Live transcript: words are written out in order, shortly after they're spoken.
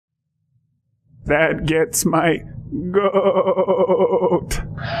That gets my goat.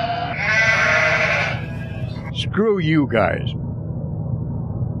 Screw you guys.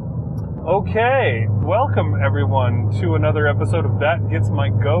 Okay, welcome everyone to another episode of That Gets My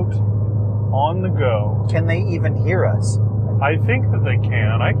Goat on the Go. Can they even hear us? I think that they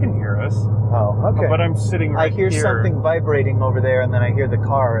can. I can hear us. Oh, okay. But I'm sitting right here. I hear something vibrating over there, and then I hear the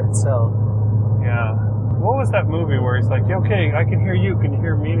car itself. Yeah. What was that movie where he's like, okay, I can hear you. Can you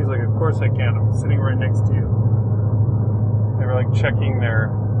hear me? And he's like, of course I can. I'm sitting right next to you. They were like checking their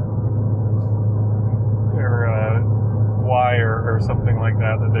wire or something like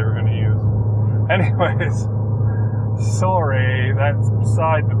that they were going to use. Anyways, sorry, that's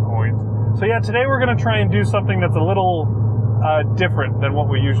beside the point. So yeah, today we're going to try and do something that's a little different than what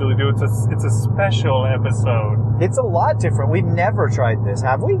we usually do. It's a special episode. It's a lot different. We've never tried this,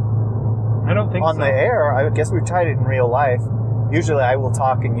 have we? I don't think so. On the air, I guess we've tried it in real life. Usually I will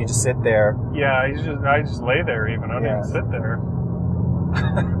talk and you just sit there. Yeah, I just lay there even. I don't even sit there.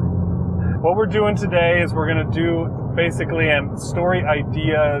 What we're doing today is we're going to do basically a story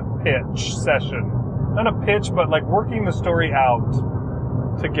idea pitch session. Not a pitch, but like working the story out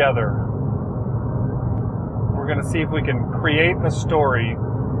together. We're going to see if we can create a story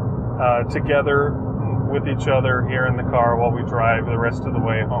together with each other here in the car while we drive the rest of the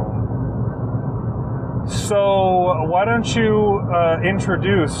way home. So why don't you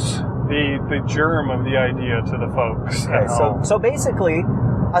introduce the germ of the idea to the folks at home? So basically,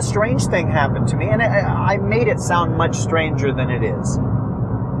 a strange thing happened to me, and I made it sound much stranger than it is,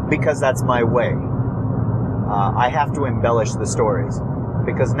 because that's my way. I have to embellish the stories,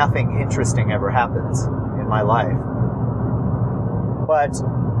 because nothing interesting ever happens in my life. But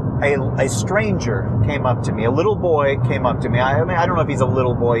a stranger came up to me, a little boy came up to me. I mean, I don't know if he's a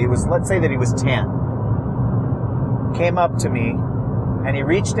little boy. Let's say that he was 10. Came up to me, and he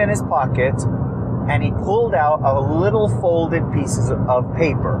reached in his pocket, and he pulled out a little folded pieces of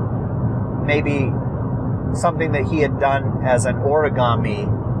paper. Maybe something that he had done as an origami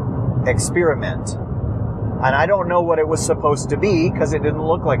experiment. And I don't know what it was supposed to be, because it didn't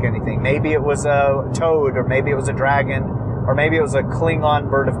look like anything. Maybe it was a toad, or maybe it was a dragon, or maybe it was a Klingon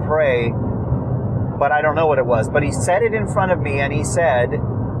bird of prey. But I don't know what it was. But he set it in front of me, and he said,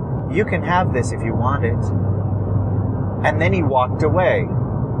 "You can have this if you want it." And then he walked away.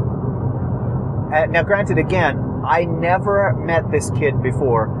 Now, granted, again, I never met this kid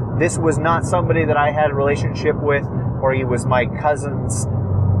before. This was not somebody that I had a relationship with, or he was my cousin's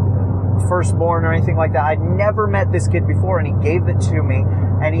firstborn or anything like that. I'd never met this kid before, and he gave it to me,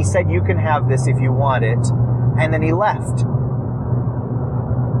 and he said, "You can have this if you want it." And then he left.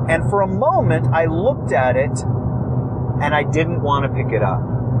 And for a moment, I looked at it, and I didn't want to pick it up.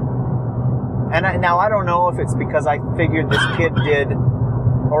 And now I don't know if it's because I figured this kid did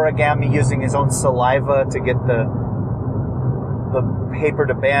origami using his own saliva to get the paper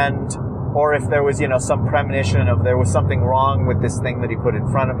to bend, or if there was, some premonition of there was something wrong with this thing that he put in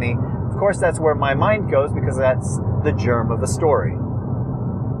front of me. Of course, that's where my mind goes, because that's the germ of the story.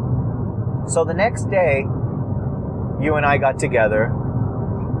 So the next day, you and I got together,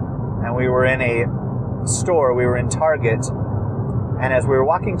 and we were in a store. We were in Target, and as we were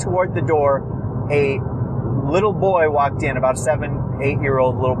walking toward the door, a little boy walked in, about a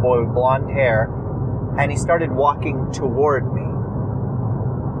 7-8-year-old little boy with blonde hair, and he started walking toward me.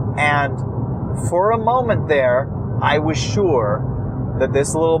 And for a moment there, I was sure that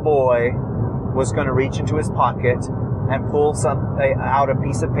this little boy was going to reach into his pocket and pull out a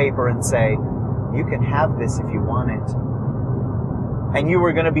piece of paper and say, "You can have this if you want it." And you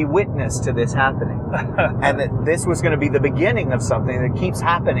were going to be witness to this happening. And that this was going to be the beginning of something that keeps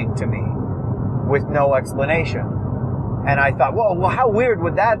happening to me with no explanation. And I thought, well, how weird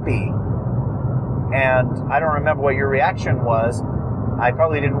would that be? And I don't remember what your reaction was. I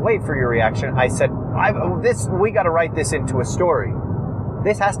probably didn't wait for your reaction. I said, we got to write this into a story.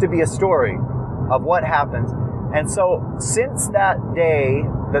 This has to be a story of what happens. And so since that day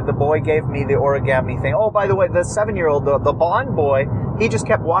that the boy gave me the origami thing, oh, by the way, the 7-year-old, the blonde boy, he just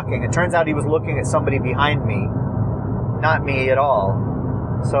kept walking. It turns out he was looking at somebody behind me, not me at all.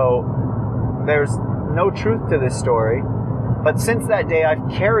 So there's no truth to this story. But since that day, I've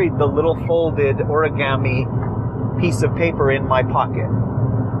carried the little folded origami piece of paper in my pocket,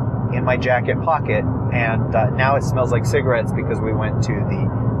 in my jacket pocket. And now it smells like cigarettes because we went to the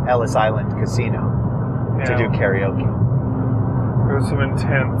Ellis Island Casino to do karaoke. There was some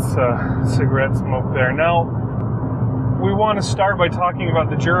intense cigarette smoke there. Now, we want to start by talking about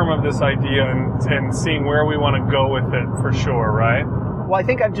the germ of this idea and seeing where we want to go with it for sure, right? Well, I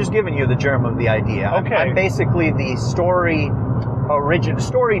think I've just given you the germ of the idea. Okay. I'm basically the story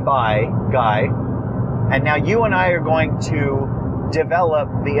story by guy, and now you and I are going to develop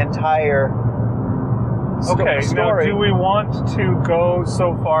the entire Okay, story. now do we want to go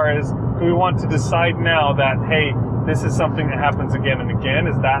so far as, do we want to decide now that, hey, this is something that happens again and again?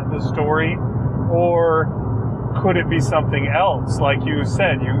 Is that the story? Or could it be something else? Like you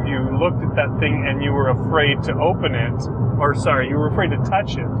said, you looked at that thing and you were afraid to open it. Or sorry, you were afraid to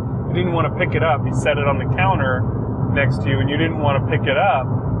touch it. You didn't want to pick it up. You set it on the counter next to you and you didn't want to pick it up.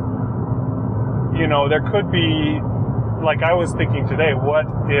 You know, there could be, like I was thinking today, what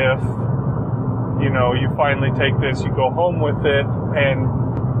if, you know, you finally take this, you go home with it, and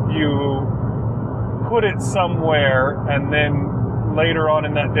you put it somewhere, and then later on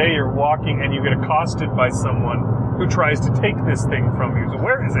in that day you're walking and you get accosted by someone who tries to take this thing from you. So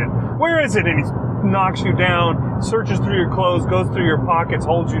where is it? Where is it? And he knocks you down, searches through your clothes, goes through your pockets,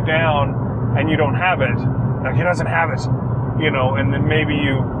 holds you down, and you don't have it. Like, he doesn't have it, you know, and then maybe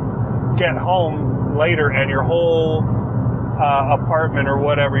you get home later and your whole apartment or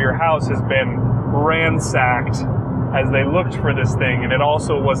whatever, your house has been ransacked as they looked for this thing, and it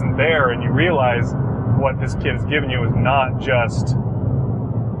also wasn't there, and you realize what this kid has given you is not just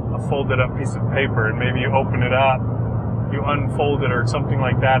a folded up piece of paper, and maybe you open it up, you unfold it or something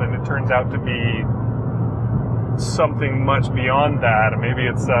like that, and it turns out to be something much beyond that. Maybe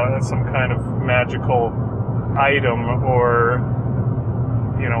it's some kind of magical item, or,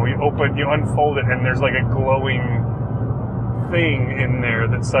 you know, you unfold it and there's like a glowing thing in there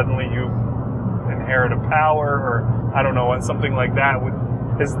that suddenly you inherit a power, or I don't know what, something like that.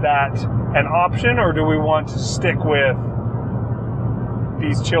 Is that an option, or do we want to stick with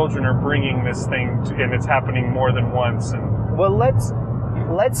these children are bringing this thing to, and it's happening more than once? And well, let's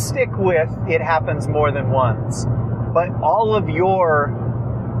stick with it happens more than once, but all of your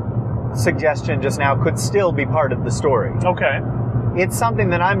suggestion just now could still be part of the story. Okay. It's something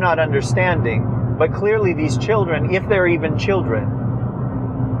that I'm not understanding, but clearly these children, if they're even children,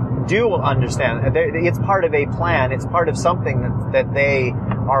 do understand. It's part of a plan. It's part of something that they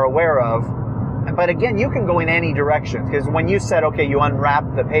are aware of. But again, you can go in any direction, because when you said, okay, you unwrap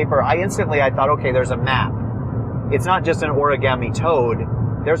the paper, I thought, okay, there's a map. It's not just an origami toad.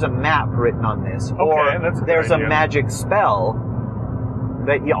 There's a map written on this. Okay, or that's a good there's idea. a magic spell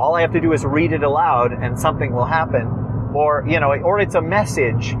that all I have to do is read it aloud and something will happen. Or, you know, or it's a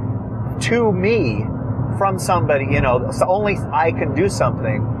message to me from somebody, you know, so only I can do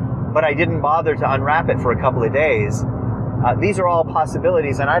something, but I didn't bother to unwrap it for a couple of days. These are all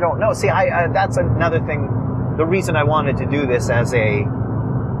possibilities, and I don't know. See, that's another thing. The reason I wanted to do this as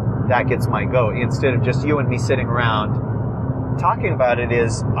that gets my goat, instead of just you and me sitting around talking about it,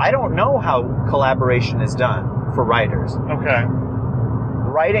 is I don't know how collaboration is done for writers. Okay.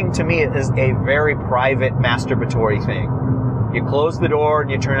 Writing to me is a very private, masturbatory thing. You close the door and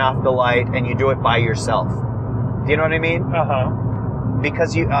you turn off the light and you do it by yourself. Do you know what I mean? Uh-huh.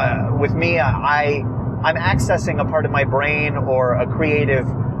 Because with me, I'm accessing a part of my brain or a creative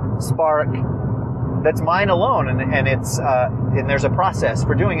spark that's mine alone, and it's and there's a process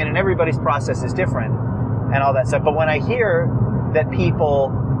for doing it, and everybody's process is different and all that stuff. But when I hear that people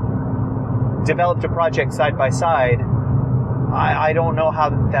developed a project side by side, I don't know how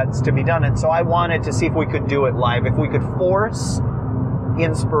that's to be done, and so I wanted to see if we could do it live, if we could force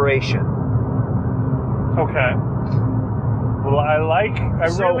inspiration. Okay. Well, I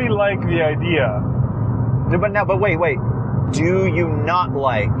really like the idea. But wait. Do you not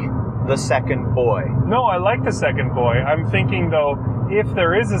like the second boy? No, I like the second boy. I'm thinking, though, if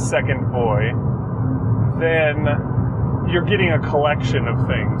there is a second boy, then you're getting a collection of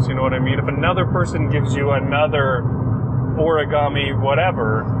things. You know what I mean? If another person gives you another origami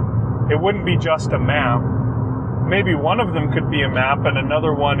whatever, it wouldn't be just a map. Maybe one of them could be a map, and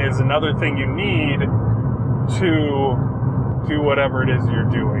another one is another thing you need to do whatever it is you're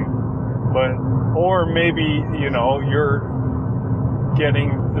doing. Or maybe, you know, you're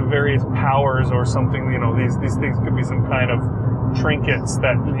getting the various powers or something. You know, these things could be some kind of trinkets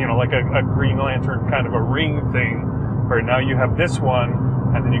that, you know, like a Green Lantern kind of a ring thing, where now you have this one,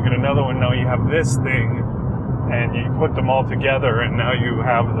 and then you get another one, now you have this thing, and you put them all together, and now you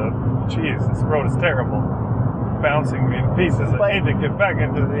have geez, this road is terrible. Bouncing me in pieces. I need to get back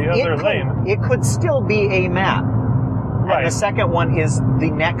into the other lane. It could still be a map. Right. And the second one is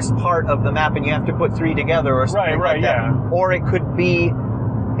the next part of the map, and you have to put three together or something like that. Yeah. Or it could be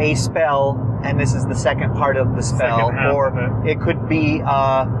a spell, and this is the second part of the spell. Or it could be,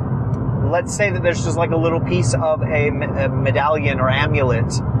 let's say that there's just like a little piece of a medallion or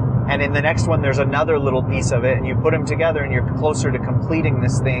amulet, and in the next one there's another little piece of it, and you put them together and you're closer to completing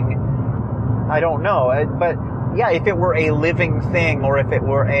this thing. I don't know, but if it were a living thing, or if it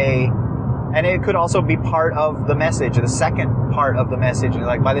were and it could also be part of the message, the second part of the message.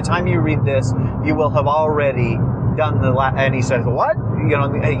 Like, by the time you read this, you will have already done and he says, what? You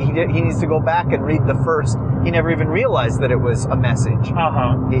know, he needs to go back and read the first. He never even realized that it was a message.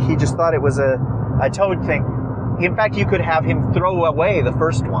 He just thought it was a Toad thing. In fact, you could have him throw away the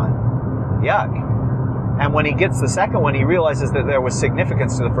first one. Yuck. And when he gets the second one, he realizes that there was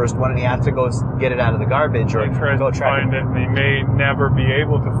significance to the first one, and he has to go get it out of the garbage, or go to find it, and he may never be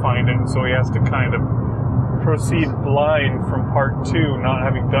able to find it, and so he has to kind of proceed blind from part 2, not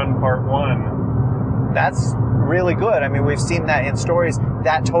having done part 1. That's really good. I mean, we've seen that in stories.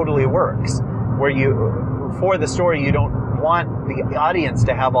 That totally works. Where for the story, you don't want the audience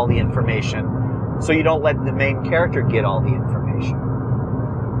to have all the information, so you don't let the main character get all the information.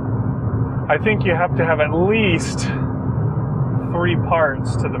 I think you have to have at least 3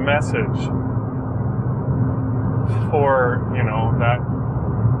 parts to the message for, you know, that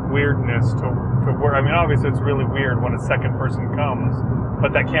weirdness to work. I mean, obviously it's really weird when a second person comes,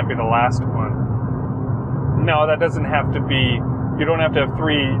 but that can't be the last one. No, that doesn't have to be, you don't have to have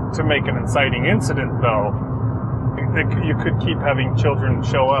 3 to make an inciting incident, though. You could keep having children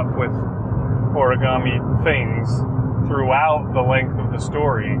show up with origami things throughout the length of the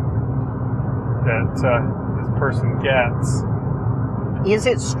story that this person gets. Is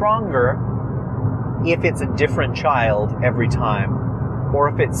it stronger if it's a different child every time, or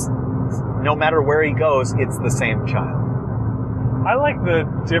if it's, no matter where he goes, it's the same child? I like the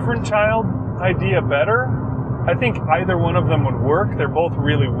different child idea better. I think either one of them would work. They're both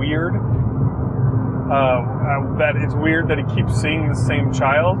really weird. That it's weird that he keeps seeing the same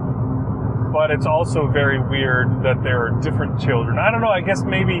child, but it's also very weird that there are different children. I don't know, I guess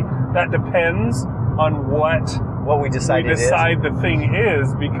maybe that depends on what we decide the thing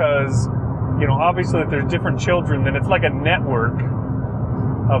is, because, you know, obviously if there's different children, then it's like a network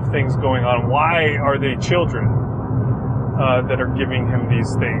of things going on. Why are they children that are giving him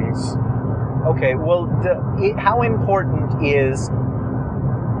these things? Okay, well, how important is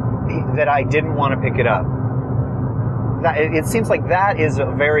that I didn't want to pick it up? It seems like that is a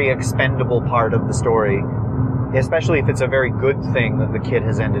very expendable part of the story, especially if it's a very good thing that the kid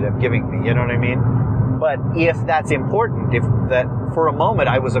has ended up giving me, you know what I mean? But if that's important, if that for a moment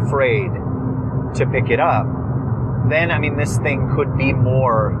I was afraid to pick it up, then, I mean, this thing could be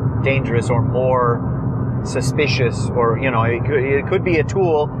more dangerous or more suspicious, or, you know, it could be a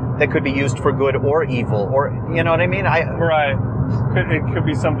tool that could be used for good or evil, or, you know what I mean? Right. It could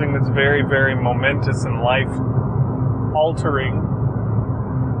be something that's very, very momentous in life, altering,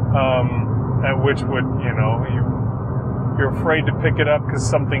 at which would, you know, you're afraid to pick it up because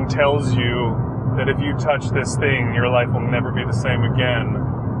something tells you that if you touch this thing, your life will never be the same again.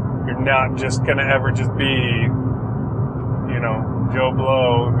 You're not just gonna ever just be, you know, Joe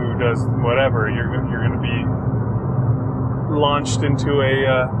Blow who does whatever. You're gonna be launched into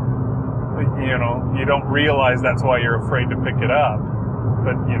you know, you don't realize that's why you're afraid to pick it up,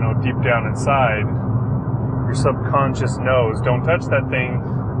 but, you know, deep down inside, your subconscious knows, don't touch that thing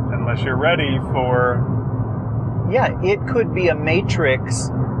unless you're ready for... Yeah, it could be a matrix,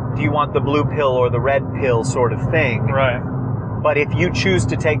 do you want the blue pill or the red pill sort of thing. Right. But if you choose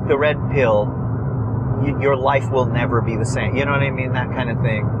to take the red pill, your life will never be the same. You know what I mean? That kind of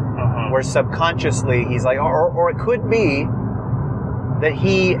thing. Where subconsciously he's like, or it could be that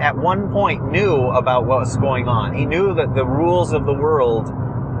he at one point knew about what's going on. He knew that the rules of the world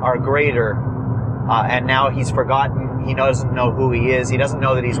are greater, and now he's forgotten. He doesn't know who he is. He doesn't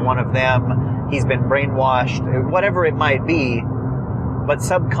know that he's one of them. He's been brainwashed, whatever it might be. But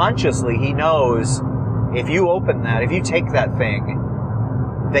subconsciously he knows, if you open that, if you take that thing,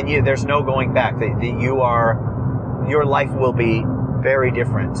 then there's no going back. That your life will be very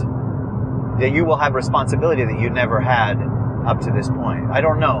different. That you will have responsibility that you never had up to this point. I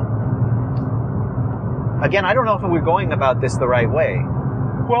don't know. Again, I don't know if we're going about this the right way.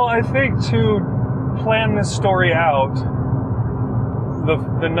 Well, I think to plan this story out,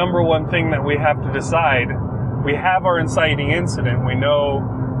 the number one thing that we have to decide, we have our inciting incident. We know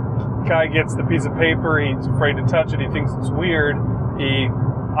guy gets the piece of paper, he's afraid to touch it, he thinks it's weird. He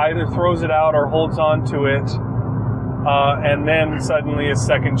either throws it out or holds on to it, and then suddenly a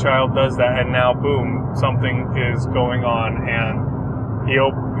second child does that, and now boom, something is going on, and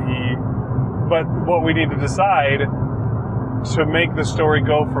but what we need to decide to make the story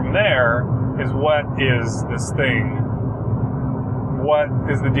go from there is, what is this thing? What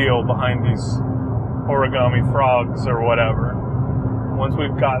is the deal behind these origami frogs or whatever? Once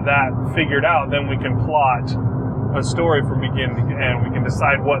we've got that figured out, then we can plot a story from beginning to end. We can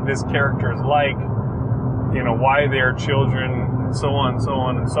decide what this character is like, why they're children, and so on, so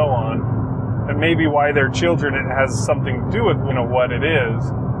on, and so on. And maybe why they're children, it has something to do with, what it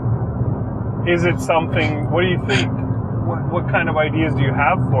is. Is it something, what do you think? What kind of ideas do you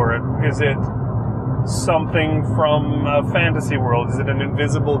have for it? Is it something from a fantasy world? Is it an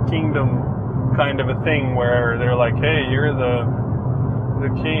invisible kingdom kind of a thing where they're like, hey, you're the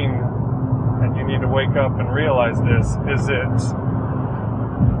king, and you need to wake up and realize this? Is it...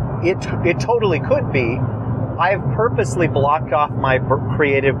 It totally could be. I've purposely blocked off my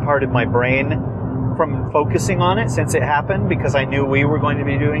creative part of my brain from focusing on it since it happened, because I knew we were going to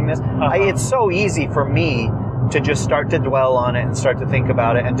be doing this. It's so easy for me to just start to dwell on it and start to think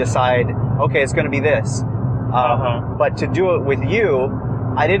about it and decide, okay, it's going to be this. But to do it with you,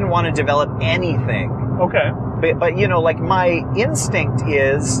 I didn't want to develop anything. Okay. But like my instinct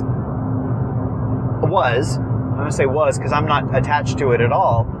was, I'm going to say was because I'm not attached to it at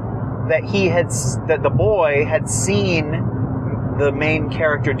all, that the boy had seen the main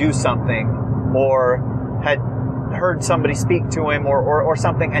character do something, or had heard somebody speak to him, or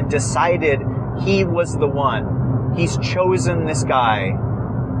something, and decided he was the one. He's chosen this guy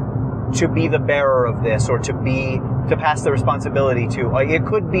to be the bearer of this, or to pass the responsibility to. It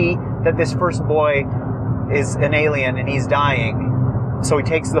could be that this first boy is an alien and he's dying, so he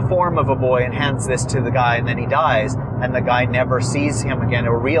takes the form of a boy and hands this to the guy, and then he dies, and the guy never sees him again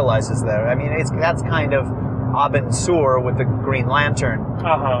or realizes that. I mean, that's kind of Abin Sur with the Green Lantern.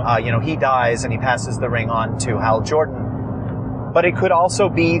 He dies and he passes the ring on to Hal Jordan. But it could also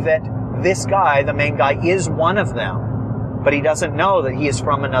be that this guy, the main guy, is one of them, but he doesn't know that he is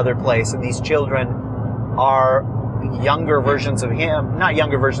from another place, and these children are younger versions of him, not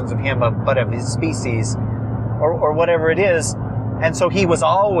younger versions of him, but of his species, or whatever it is. And so he was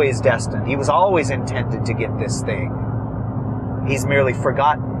always destined. He was always intended to get this thing. He's merely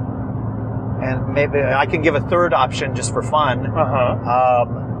forgotten. And maybe I can give a third option just for fun.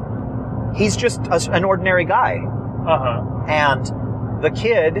 He's just an ordinary guy. And the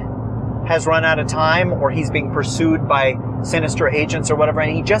kid has run out of time, or he's being pursued by sinister agents or whatever,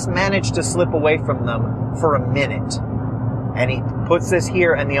 and he just managed to slip away from them for a minute. And he puts this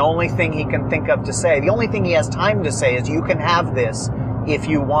here, and the only thing he can think of to say, the only thing he has time to say is, you can have this if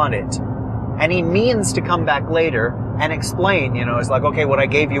you want it. And he means to come back later and explain, it's like, okay, what I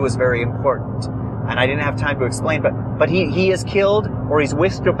gave you was very important, and I didn't have time to explain, but he is killed, or he's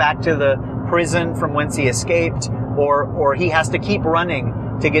whisked back to the prison from whence he escaped, or he has to keep running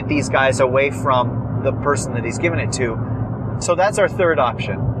to get these guys away from the person that he's given it to. So that's our third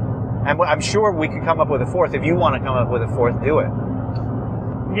option. And I'm sure we could come up with a fourth. If you want to come up with a fourth, do it.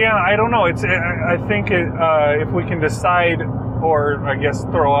 Yeah, I don't know. I think if we can decide, or I guess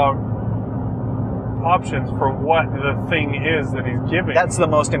throw out options for what the thing is that he's giving. That's the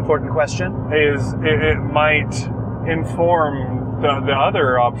most important question. It might inform the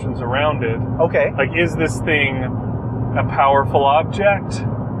other options around it. Okay. Like, is this thing a powerful object?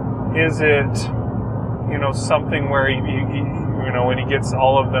 Is it, something where he when he gets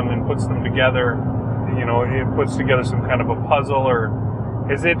all of them and puts them together, it puts together some kind of a puzzle, or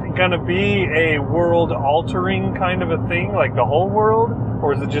is it going to be a world-altering kind of a thing, like the whole world?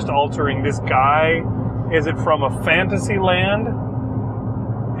 Or is it just altering this guy? Is it from a fantasy land?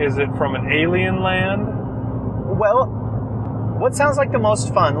 Is it from an alien land? Well, what sounds like the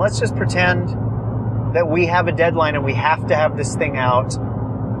most fun, let's just pretend that we have a deadline and we have to have this thing out,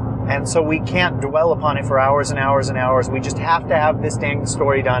 and so we can't dwell upon it for hours and hours and hours. We just have to have this dang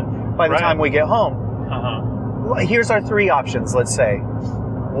story done by the time we get home. Here's our three options, let's say.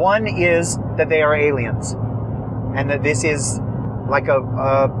 One is that they are aliens, and that this is like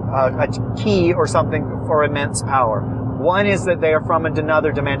a key or something for immense power. One is that they are from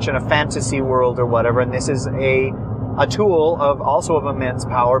another dimension, a fantasy world or whatever, and this is a tool also of immense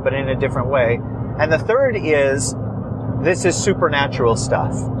power, but in a different way. And the third is, this is supernatural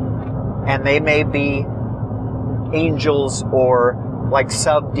stuff, and they may be angels or like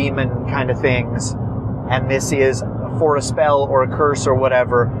sub-demon kind of things, and this is for a spell or a curse or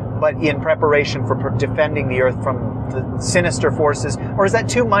whatever, but in preparation for defending the earth from the sinister forces. Or is that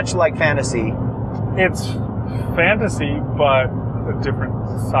too much like fantasy? It's fantasy, but a different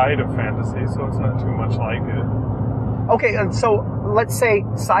side of fantasy, so it's not too much like it. Okay, so let's say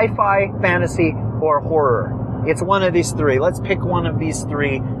sci-fi, fantasy, or horror. It's one of these three. Let's pick one of these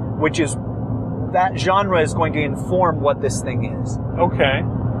three, which is, that genre is going to inform what this thing is. Okay.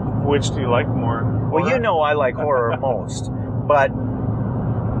 Which do you like more? Well, you know I like horror most, but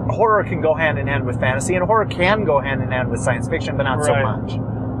horror can go hand in hand with fantasy, and horror can go hand in hand with science fiction, but not so much.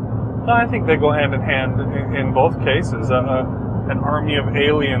 No, I think they go hand in hand in both cases. An army of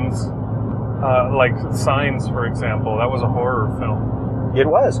aliens Like Signs, for example, that was a horror film. It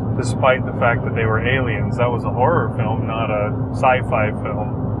was. Despite the fact that they were aliens, that was a horror film, not a sci-fi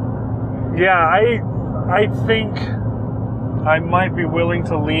film. Yeah, I think I might be willing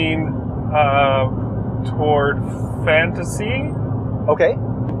to lean toward fantasy. Okay.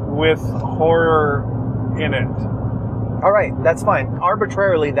 With horror in it. All right, that's fine.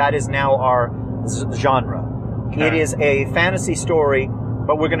 Arbitrarily, that is now our genre. Okay. It is a fantasy story,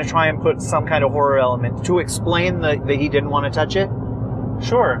 but we're going to try and put some kind of horror element to explain that he didn't want to touch it.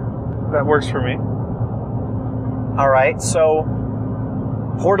 Sure, that works for me. All right, so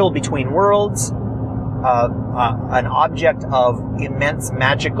portal between worlds, an object of immense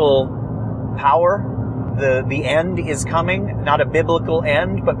magical power. The end is coming, not a biblical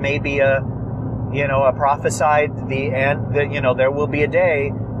end, but maybe a prophesied the end. That there will be a day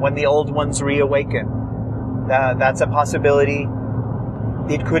when the old ones reawaken. That's a possibility.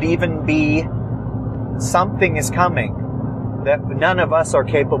 It could even be something is coming that none of us are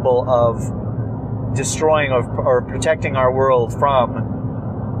capable of destroying or protecting our world from.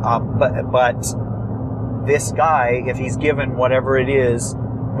 But this guy, if he's given whatever it is,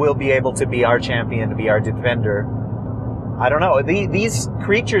 will be able to be our champion, to be our defender. I don't know. These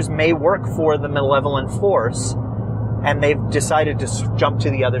creatures may work for the malevolent force, and they've decided to jump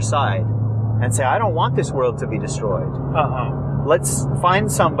to the other side and say, I don't want this world to be destroyed. Let's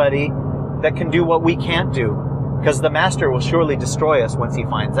find somebody that can do what we can't do, because the master will surely destroy us once he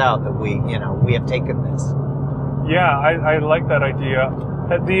finds out that we have taken this. Yeah, I like that idea.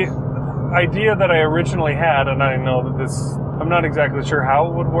 The idea that I originally had, and I know that I'm not exactly sure how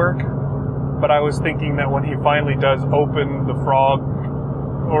it would work, but I was thinking that when he finally does open the frog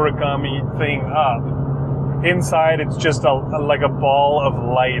origami thing up, inside it's just like a ball of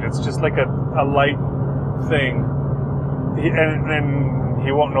light. It's just like a light thing. And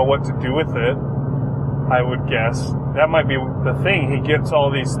he won't know what to do with it, I would guess. That might be the thing. He gets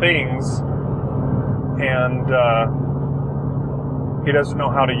all these things, and he doesn't know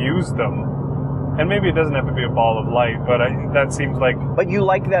how to use them. And maybe it doesn't have to be a ball of light, but that seems like... But you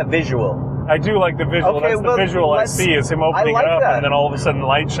like that visual. I do like the visual. Okay, that's the visual I see, is him opening it up, and then all of a sudden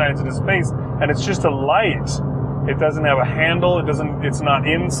light shines in his face, and it's just a light. It doesn't have a handle. It's not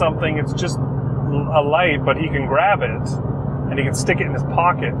in something. It's just a light, but he can grab it, and he can stick it in his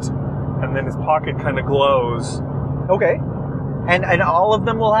pocket, and then his pocket kind of glows. Okay. And all of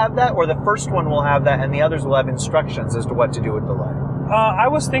them will have that, or the first one will have that, and the others will have instructions as to what to do with the light? I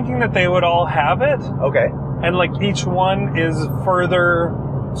was thinking that they would all have it. Okay. And like each one is further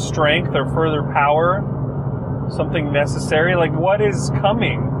strength or further power, something necessary. Like what is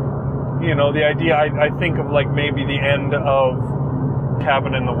coming? The idea, I think of like maybe the end of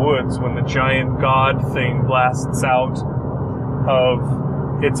Cabin in the Woods, when the giant god thing blasts out of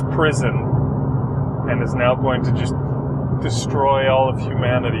its prison and is now going to just destroy all of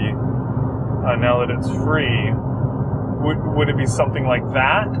humanity now that it's free. Would it be something like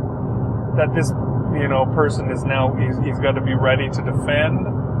that this person is now, he's got to be ready to defend?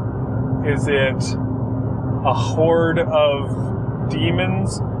 Is it a horde of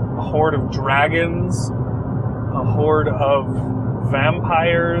demons, a horde of dragons, a horde of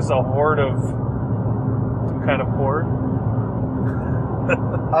vampires, a horde of some kind of horde?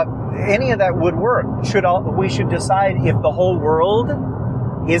 Any of that would work. We should decide if the whole world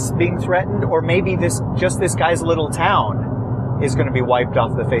is being threatened, or maybe this guy's little town is going to be wiped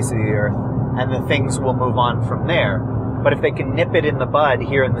off the face of the earth, and the things will move on from there. But if they can nip it in the bud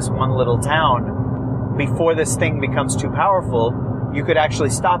here in this one little town before this thing becomes too powerful, you could actually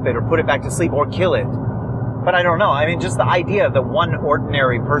stop it or put it back to sleep or kill it. But I don't know. I mean, just the idea that one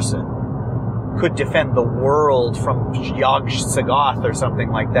ordinary person could defend the world from Yog-Sothoth or something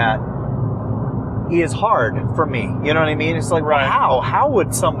like that is hard for me. You know what I mean? It's like, right. Well, how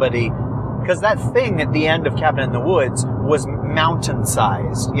would somebody... Because that thing at the end of Cabin in the Woods was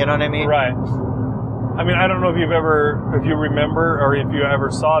mountain-sized. You know what I mean? Right. I mean, I don't know if you remember, or if you ever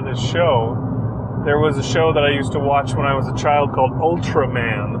saw this show. There was a show that I used to watch when I was a child called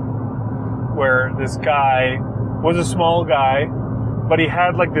Ultraman, where this guy was a small guy, but he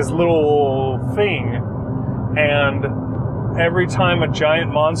had like this little thing, and every time a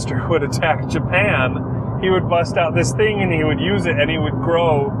giant monster would attack Japan, he would bust out this thing and he would use it, and he would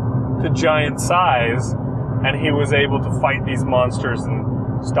grow to giant size, and he was able to fight these monsters and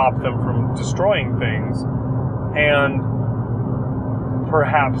stop them from destroying things. And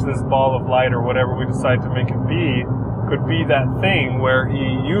perhaps this ball of light, or whatever we decide to make it be, could be that thing where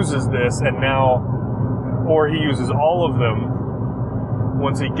he uses this, and now, or he uses all of them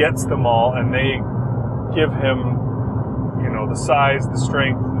once he gets them all, and they give him, the size, the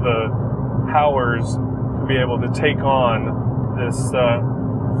strength, the powers to be able to take on this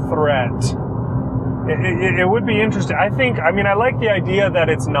threat. It would be interesting. I like the idea that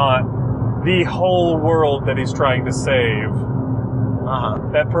it's not the whole world that he's trying to save.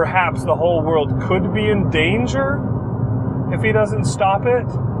 That perhaps the whole world could be in danger if he doesn't stop it.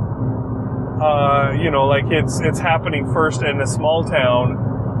 Like it's happening first in a small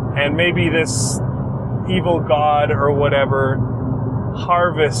town, and maybe this evil god or whatever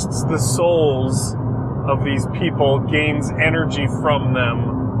harvests the souls of these people, gains energy from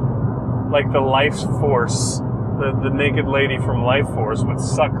them, like the life force. The naked lady from Life Force would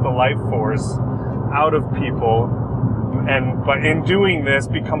suck the life force out of people, but in doing this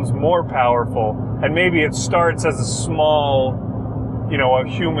becomes more powerful. And maybe it starts as a small, a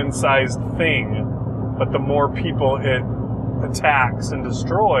human-sized thing, but the more people it attacks and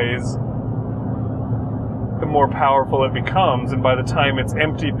destroys, the more powerful it becomes. And by the time it's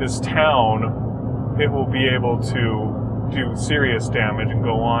emptied this town, it will be able to do serious damage and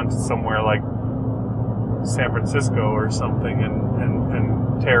go on to somewhere like San Francisco or something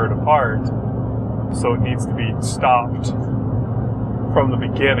and tear it apart. So it needs to be stopped from the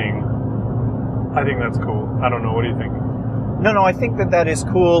beginning. I think that's cool. I don't know. What do you think? No, I think that is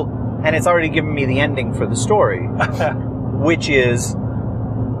cool, and it's already given me the ending for the story, which is,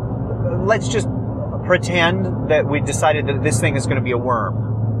 let's just pretend that we decided that this thing is going to be a worm.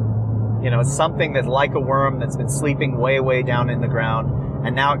 It's something that's like a worm that's been sleeping way, way down in the ground,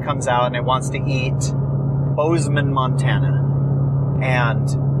 and now it comes out and it wants to eat Bozeman, Montana. And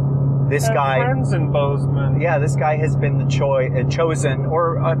this guy... friends in Bozeman. Yeah, this guy has been chosen,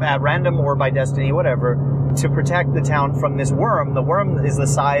 or at random or by destiny, whatever, to protect the town from this worm. The worm is the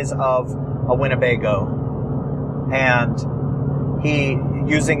size of a Winnebago. And he,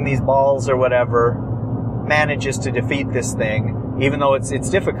 using these balls or whatever, manages to defeat this thing, even though it's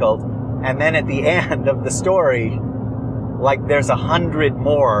difficult. And then at the end of the story, like there's 100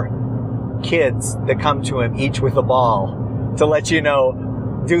 more kids that come to him, each with a ball, to let you know,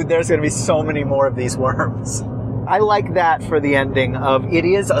 dude, there's going to be so many more of these worms. I like that for the ending of, it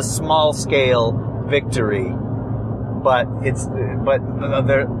is a small scale victory, but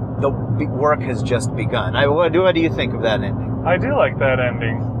the work has just begun. What do you think of that ending? I do like that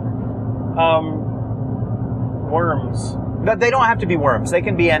ending. Worms. But they don't have to be worms. They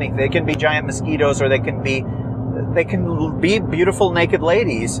can be anything. They can be giant mosquitoes, or they can be beautiful naked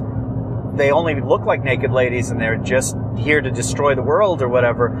ladies. They only look like naked ladies, and they're just here to destroy the world or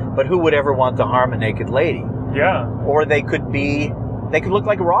whatever. But who would ever want to harm a naked lady? Yeah. Or they could look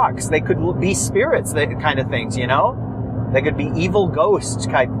like rocks. They could be spirits, that kind of things, They could be evil ghosts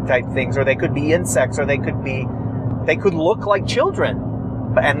type things, or they could be insects, or they could look like children.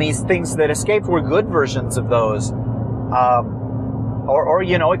 And these things that escaped were good versions of those. Or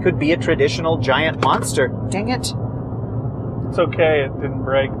it could be a traditional giant monster. Dang it. It's okay, it didn't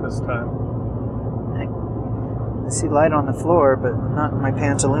break this time. I see light on the floor, but not in my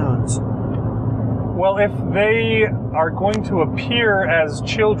pantaloons. Well, if they are going to appear as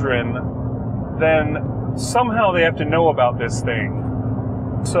children, then somehow they have to know about this thing.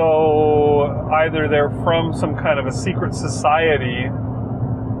 So either they're from some kind of a secret society,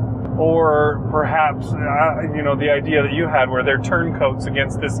 or perhaps, the idea that you had where they're turncoats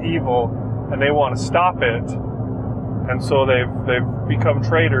against this evil and they want to stop it. And so they've become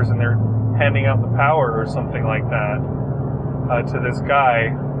traitors and they're handing out the power or something like that to this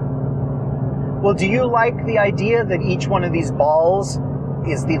guy. Well, do you like the idea that each one of these balls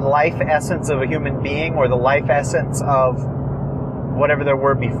is the life essence of a human being, or the life essence of whatever there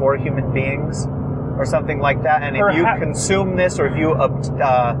were before human beings, or something like that? And if you consume this, or if you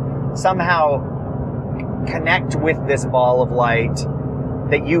somehow connect with this ball of light,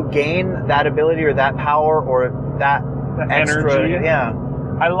 that you gain that ability or that power or that extra energy. Yeah.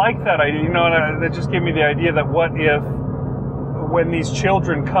 I like that idea. And that just gave me the idea that what if, when these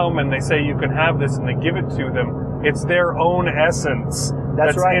children come and they say you can have this and they give it to them, it's their own essence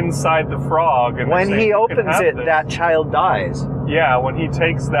that's right inside the frog. And when he opens it, that child dies. Yeah, when he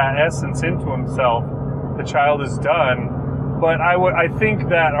takes that essence into himself, the child is done. But I think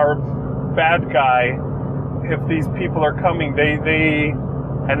that our bad guy, if these people are coming,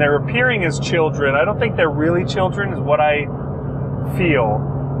 and they're appearing as children, I don't think they're really children, is what I feel,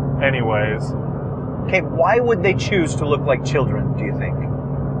 anyways. Okay, why would they choose to look like children, do you think?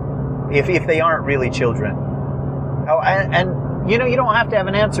 If they aren't really children? Oh, and you don't have to have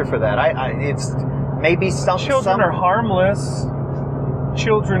an answer for that. It's maybe Children are harmless.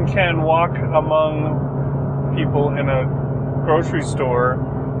 Children can walk among people in a grocery store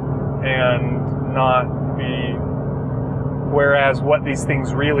and not be whereas what these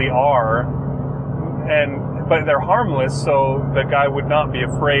things really are, but they're harmless, so the guy would not be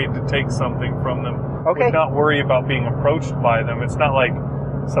afraid to take something from them. Okay. Would not worry about being approached by them. It's not like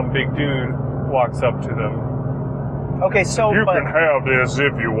some big dude walks up to them. Okay, so You can have this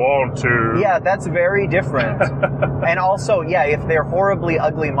if you want to. yeah, that's very different. And also, yeah, if they're horribly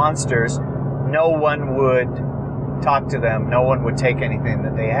ugly monsters, no one would talk to them. No one would take anything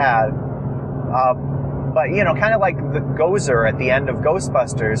that they had. But, you know, kind of like the Gozer at the end of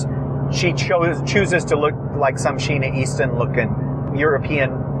Ghostbusters, she chooses to look like some Sheena Easton-looking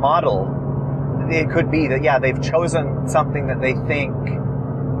European model. It could be that, yeah, they've chosen something that they think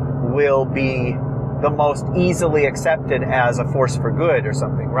will be the most easily accepted as a force for good or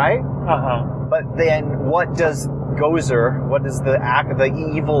something, right? Uh-huh. But then what does Gozer, what does the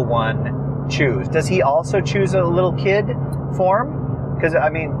evil one choose? Does he also choose a little kid form? Because, I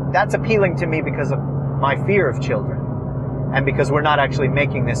mean, that's appealing to me because of my fear of children. And because we're not actually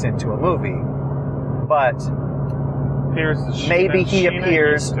making this into a movie. But maybe he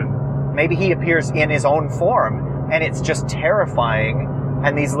appears in his own form, and it's just terrifying.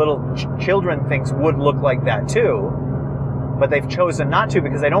 And these little children things would look like that too, but they've chosen not to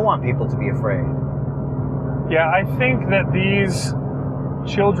because they don't want people to be afraid. Yeah, I think that these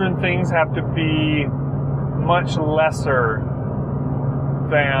children things have to be much lesser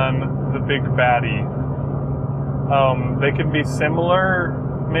than the big baddie. They can be similar,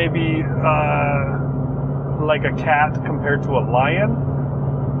 maybe like a cat compared to a lion,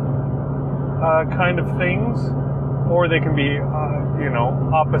 kind of things. Or they can be,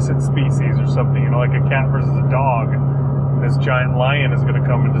 opposite species or something, like a cat versus a dog. This giant lion is going to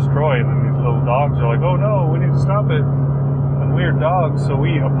come and destroy, and then these little dogs are like, oh no, we need to stop it. And we're dogs, so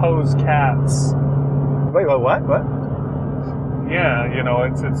we oppose cats. Wait, what? Yeah,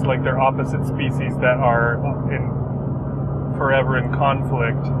 it's like they're opposite species that are forever in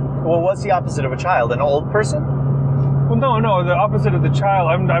conflict. Well, what's the opposite of a child? An old person? Well, no, the opposite of the child,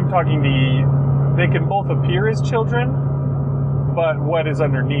 I'm talking they can both appear as children, but what is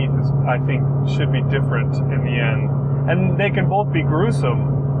underneath is, I think, should be different in the end. And they can both be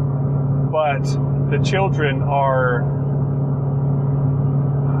gruesome, but the children are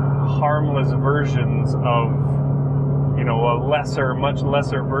harmless versions of, a much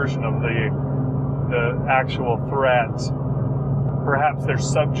lesser version of the actual threat. Perhaps they're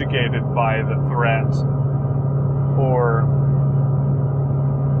subjugated by the threat, or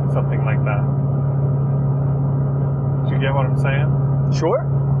something like that. Do you get what I'm saying? Sure.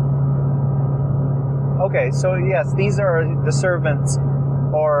 Okay, so yes, these are the servants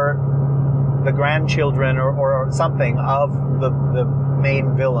or the grandchildren or something of the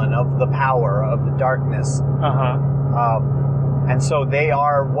main villain, of the power, of the darkness. Uh-huh. And so they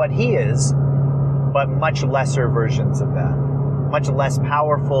are what he is, but much lesser versions of that. Much less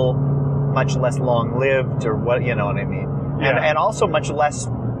powerful, much less long-lived, or what, you know what I mean? Yeah. And also much less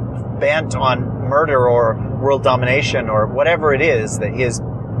bent on murder or world domination or whatever it is that his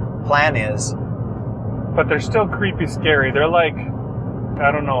plan is. But they're still creepy scary. They're like,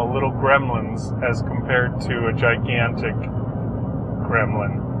 I don't know, little gremlins as compared to a gigantic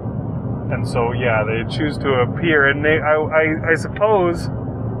gremlin. And so, yeah, they choose to appear. And I suppose,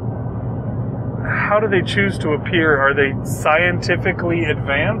 how do they choose to appear? Are they scientifically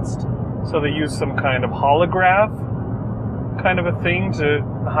advanced? So they use some kind of holograph kind of a thing to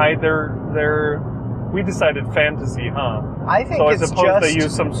hide their we decided fantasy, huh? I think so I it's suppose they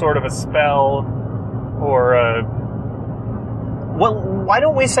use some sort of a spell or a... Well, why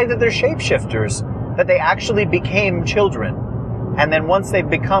don't we say that they're shapeshifters? That they actually became children. And then once they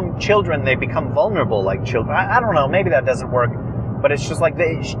become children, they become vulnerable like children. I don't know, maybe that doesn't work. But it's just like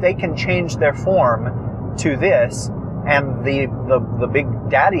they can change their form to this, and the big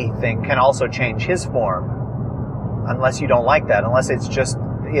daddy thing can also change his form. Unless you don't like that. Unless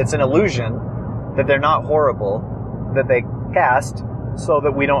it's an illusion that they're not horrible, that they cast so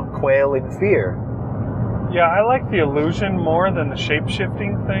that we don't quail in fear. Yeah, I like the illusion more than the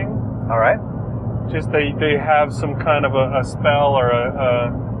shape-shifting thing. All right. Just they have some kind of a spell or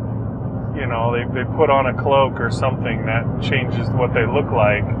they put on a cloak or something that changes what they look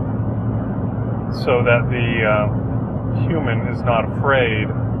like so that the human is not afraid.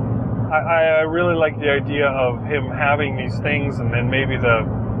 I really like the idea of him having these things, and then maybe the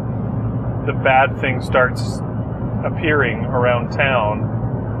bad thing starts appearing around town.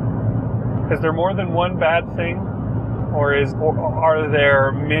 Is there more than one bad thing? Or are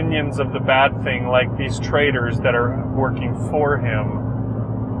there minions of the bad thing, like these traitors that are working for him,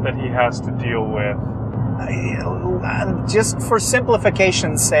 that he has to deal with? Just for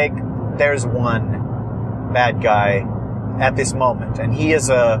simplification's sake, there's one bad guy at this moment, and he is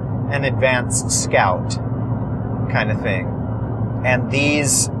an advanced scout kind of thing. And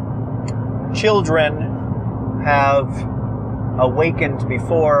these children have awakened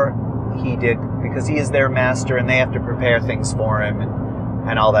before he did, because he is their master and they have to prepare things for him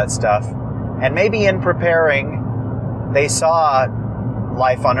and all that stuff. And maybe in preparing, they saw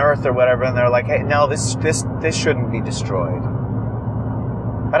life on Earth or whatever, and they're like, hey, no, this shouldn't be destroyed.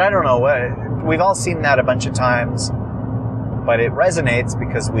 But I don't know, we've all seen that a bunch of times, but it resonates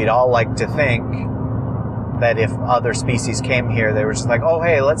because we'd all like to think that if other species came here, they were just like, oh,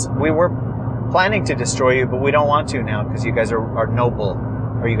 hey, we were planning to destroy you, but we don't want to now because you guys are noble,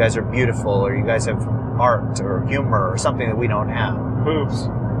 or you guys are beautiful, or you guys have art or humor or something that we don't have. Boobs.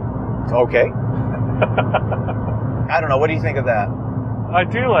 Okay. I don't know. What do you think of that? I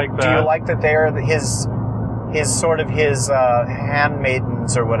do like that. Do you like that they're his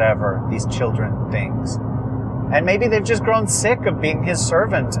handmaidens or whatever, these children things? And maybe they've just grown sick of being his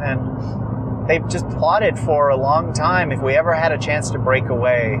servant, and they've just plotted for a long time. If we ever had a chance to break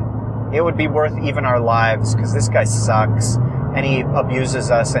away, it would be worth even our lives, because this guy sucks, and he abuses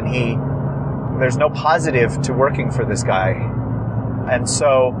us, and there's no positive to working for this guy. And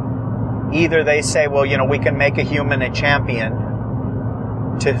so either they say, well, we can make a human a champion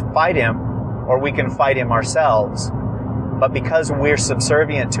to fight him, or we can fight him ourselves. But because we're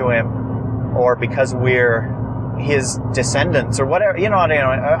subservient to him, or because we're his descendants or whatever,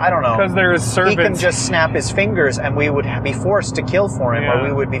 I don't know. Because they're his servants. He can just snap his fingers and we would be forced to kill for him, or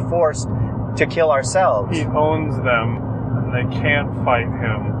we would be forced to kill ourselves. He owns them and they can't fight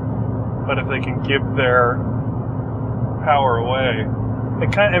him. But if they can give their power away,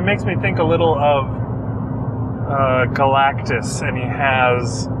 it makes me think a little of Galactus, and he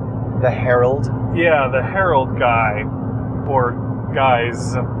has the Herald. Yeah, the Herald guy, or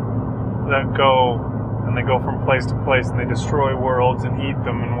guys that go and they go from place to place and they destroy worlds and eat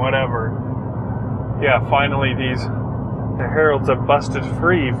them and whatever. Yeah, finally the Heralds have busted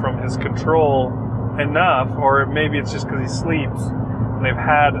free from his control enough, or maybe it's just because he sleeps, and they've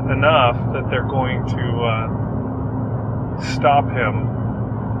had enough that they're going to stop him.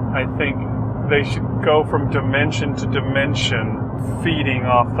 I think they should go from dimension to dimension, feeding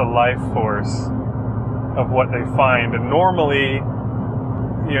off the life force of what they find. And normally,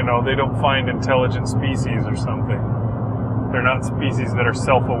 they don't find intelligent species or something. They're not species that are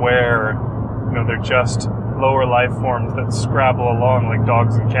self-aware. They're just lower life forms that scrabble along like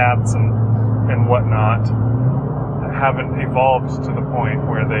dogs and cats and whatnot, that haven't evolved to the point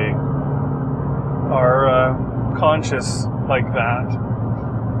where they are conscious like that.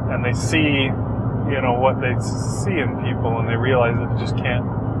 And they see, what they see in people, and they realize that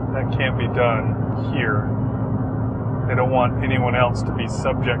that can't be done here. They don't want anyone else to be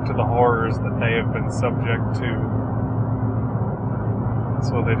subject to the horrors that they have been subject to.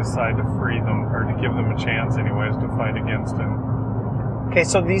 So they decide to free them, or to give them a chance anyways to fight against him. Okay,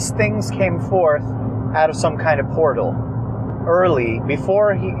 so these things came forth out of some kind of portal early,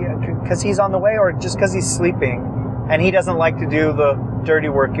 before because he's on the way, or just because he's sleeping, and he doesn't like to do the dirty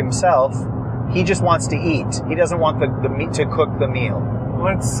work himself. He just wants to eat. He doesn't want the meat to cook the meal.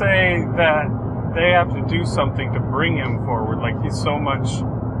 Let's say that they have to do something to bring him forward, like he's so much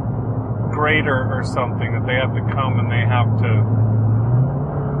greater or something that they have to come and they have to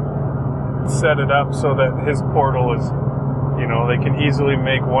set it up so that his portal is, they can easily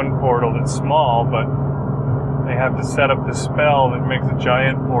make one portal that's small, but they have to set up the spell that makes a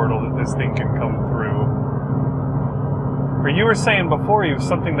giant portal that this thing can come through. Or you were saying before, he was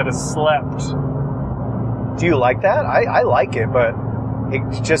something that has slept. Do you like that? I like it, but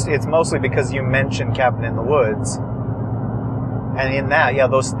it's mostly because you mentioned Cabin in the Woods. And in that,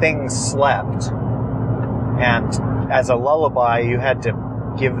 those things slept. And as a lullaby, you had to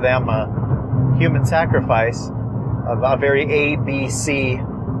give them a human sacrifice, a very ABC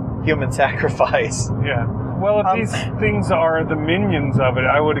human sacrifice. Yeah. Well, if these things are the minions of it,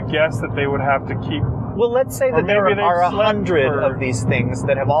 I would guess that they would have to keep... Well, let's say that there are 100 of these things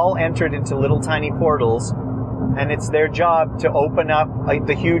that have all entered into little tiny portals, and it's their job to open up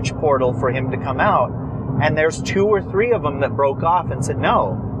the huge portal for him to come out. And there's 2 or 3 of them that broke off and said,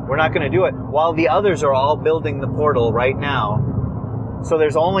 no, we're not going to do it, while the others are all building the portal right now. So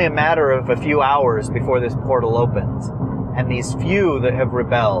there's only a matter of a few hours before this portal opens. And these few that have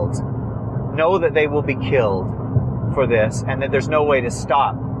rebelled know that they will be killed for this, and that there's no way to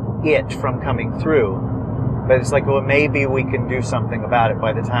stop it from coming through. But it's like, well, maybe we can do something about it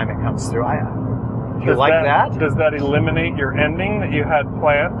by the time it comes through. You like that? Does that eliminate your ending that you had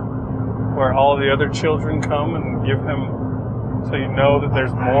planned, where all the other children come and give him, so you know that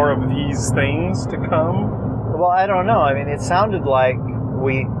there's more of these things to come? Well, I don't know. I mean, it sounded like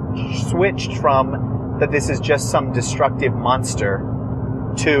we switched from that this is just some destructive monster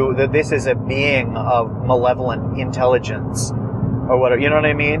to that this is a being of malevolent intelligence or whatever. You know what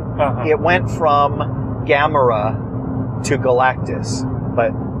I mean? Uh-huh. It went from Gamera to Galactus,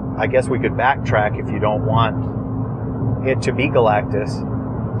 but I guess we could backtrack if you don't want it to be Galactus.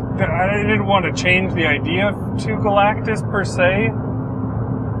 I didn't want to change the idea to Galactus per se.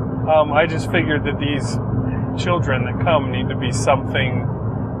 I just figured that these children that come need to be something,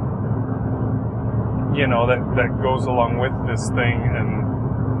 you know, that goes along with this thing. And,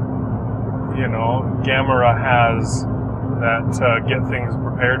 you know, Gamera has that get things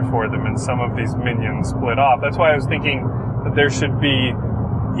prepared for them, and some of these minions split off. That's why I was thinking that there should be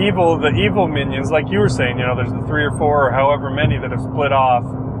the evil minions, like you were saying, you know, there's the 3 or 4 or however many that have split off,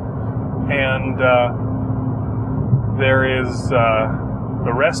 and there is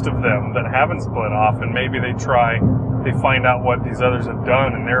the rest of them that haven't split off, and maybe they find out what these others have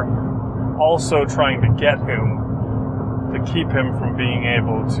done, and they're also trying to get him, to keep him from being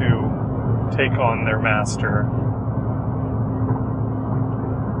able to take on their master.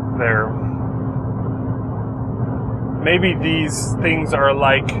 Maybe these things are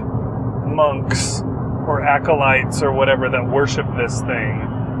like monks or acolytes or whatever that worship this thing,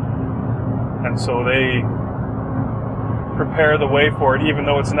 and so they prepare the way for it, even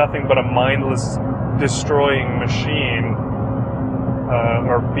though it's nothing but a mindless, destroying machine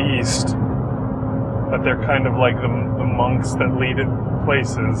or beast. But they're kind of like the monks that lead it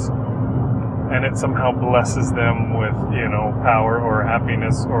places, and it somehow blesses them with, you know, power or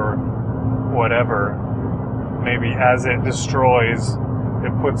happiness or whatever. Maybe as it destroys,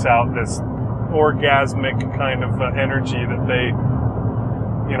 it puts out this orgasmic kind of energy that they,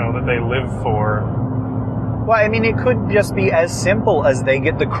 you know, that they live for. Well, I mean, it could just be as simple as they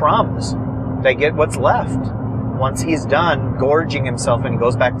get the crumbs. They get what's left. Once he's done gorging himself and he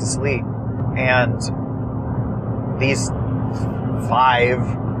goes back to sleep. And these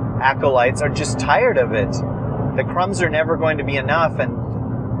 5 acolytes are just tired of it. The crumbs are never going to be enough, and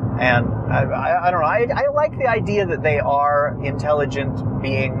I don't know. I like the idea that they are intelligent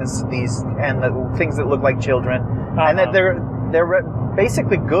beings, these, and the things that look like children, and that they're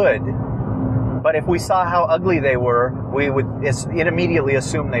basically good. But if we saw how ugly they were, we would immediately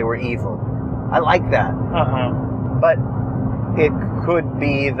assume they were evil. I like that. But it could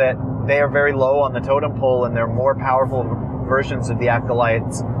be that they are very low on the totem pole and they're more powerful versions of the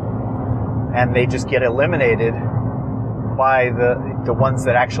acolytes, and they just get eliminated by the ones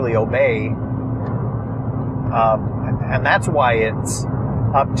that actually obey. And that's why it's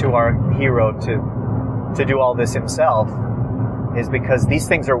up to our hero to do all this himself, is because these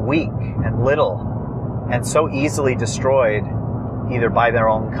things are weak and little and so easily destroyed, either by their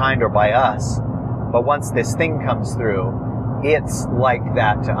own kind or by us. But once this thing comes through, it's like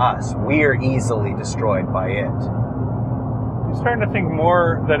that to us. We're easily destroyed by it. I'm starting to think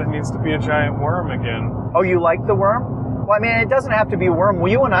more that it needs to be a giant worm again. Oh, you like the worm? Well, I mean, it doesn't have to be a worm.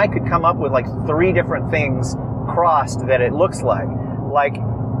 Well, you and I could come up with like 3 different things crossed that it looks like. Like,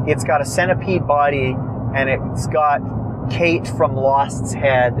 it's got a centipede body, and it's got Kate from Lost's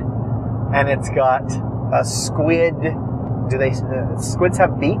head, and it's got a squid. Do squids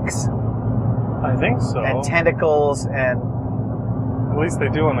have beaks? I think so. And tentacles, and at least they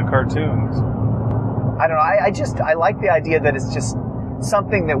do in the cartoons. I don't know. I like the idea that it's just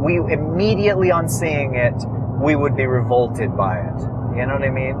something that we immediately on seeing it, we would be revolted by it. You know what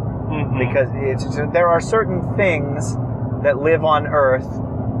I mean? Mm-hmm. Because there are certain things that live on Earth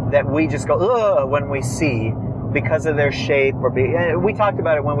that we just go, ugh, when we see, because of their shape, or we talked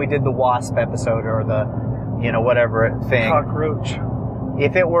about it when we did the wasp episode, or the, you know, whatever thing. Cockroach.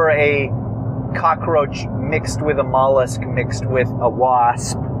 If it were a cockroach mixed with a mollusk, mixed with a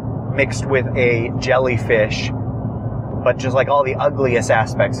wasp, mixed with a jellyfish, but just like all the ugliest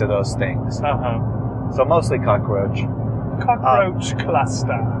aspects of those things. So mostly cockroach. Cockroach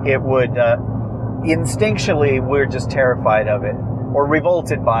cluster. It would, instinctually, we're just terrified of it, or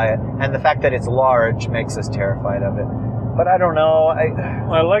revolted by it, and the fact that it's large makes us terrified of it. But I don't know.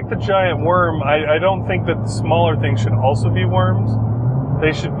 I like the giant worm. I don't think that the smaller things should also be worms.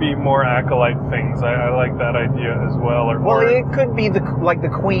 They should be more acolyte things. I like that idea as well. Well, it could be like the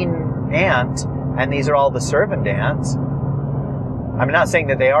queen ant, and these are all the servant ants. I'm not saying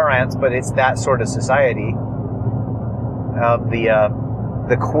that they are ants, but it's that sort of society.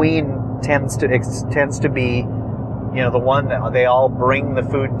 The queen tends to be, you know, the one that they all bring the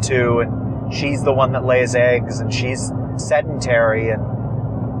food to, and she's the one that lays eggs, and she's sedentary,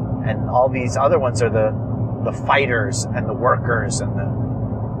 and all these other ones are the fighters and the workers and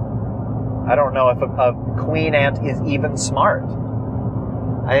I don't know if a queen ant is even smart.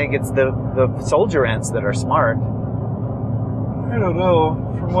 I think it's the soldier ants that are smart. I don't know.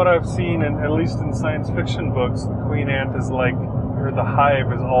 From what I've seen, at least in science fiction books, the queen ant is like, or the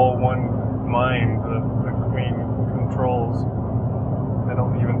hive is all one mind. The queen controls. They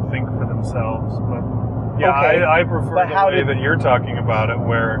don't even think for themselves. But yeah, Okay. I prefer But the how way did- that you're talking about it,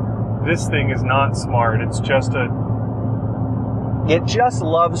 where this thing is not smart. It's just It just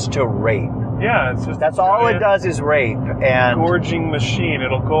loves to rape. it's just That's a all it giant does is rape. And gorging machine.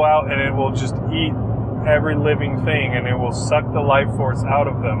 It'll go out and it will just eat every living thing, and it will suck the life force out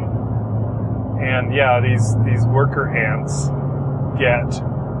of them. And yeah, these worker ants get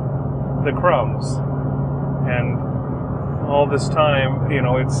the crumbs. And all this time,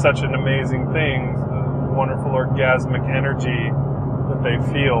 it's such an amazing thing, the wonderful orgasmic energy that they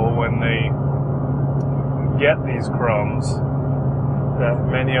feel when they get these crumbs, that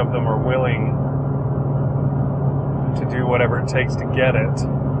many of them are willing to do whatever it takes to get it.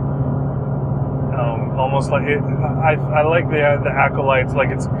 Almost like it, I like the acolytes, like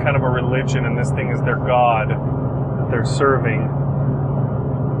it's kind of a religion, and this thing is their god that they're serving,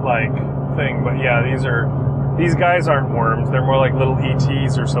 like thing. But yeah, these guys aren't worms; they're more like little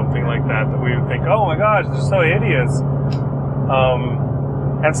ETs or something like that we would think, oh my gosh, they're so hideous.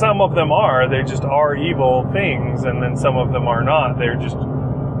 And some of them are; they just are evil things, and then some of them are not. They've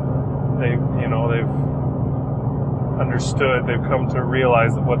understood, they've come to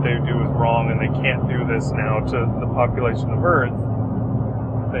realize that what they do is wrong and they can't do this now to the population of Earth.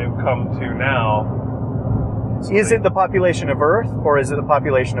 They've come to now. So is it the population of Earth, or is it the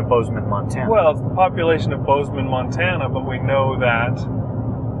population of Bozeman, Montana? Well, it's the population of Bozeman, Montana, but we know that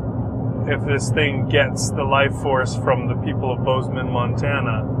if this thing gets the life force from the people of Bozeman,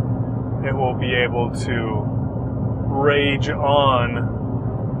 Montana, it will be able to rage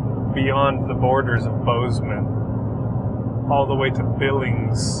on beyond the borders of Bozeman, all the way to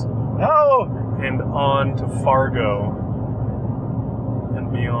Billings, No! and on to Fargo,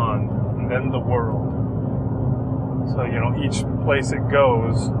 and beyond, and then the world. So, each place it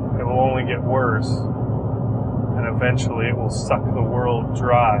goes, it will only get worse, and eventually it will suck the world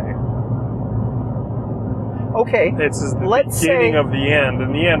dry. Okay. It's the Let's beginning say- of the end,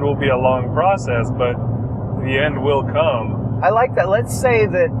 and the end will be a long process, but the end will come. I like that. Let's say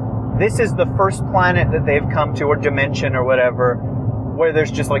that this is the first planet that they've come to, or dimension, or whatever, where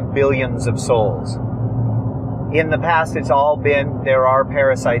there's just like billions of souls. In the past, it's all been, there are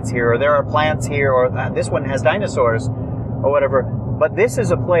parasites here, or there are plants here, or this one has dinosaurs, or whatever. But this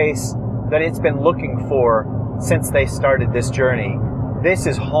is a place that it's been looking for since they started this journey. This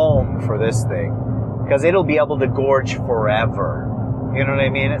is home for this thing, because it'll be able to gorge forever. You know what I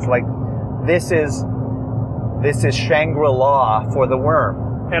mean? It's like, this is Shangri-La for the worm.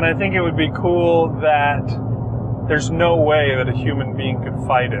 And I think it would be cool that there's no way that a human being could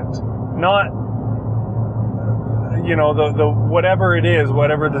fight it. Not, the whatever it is,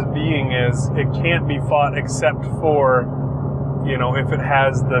 whatever this being is, it can't be fought except for, if it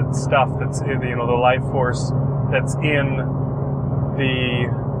has the stuff that's in, the life force that's in the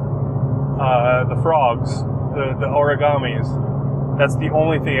frogs, the origamis. That's the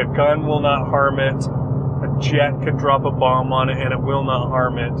only thing. A gun will not harm it. A jet could drop a bomb on it and it will not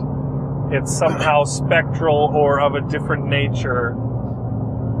harm it. It's somehow spectral or of a different nature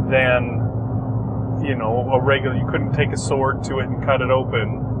than, a regular. You couldn't take a sword to it and cut it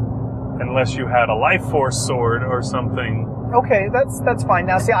open unless you had a life force sword or something. Okay, that's fine.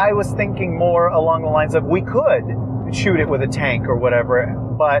 Now, see, I was thinking more along the lines of we could shoot it with a tank or whatever,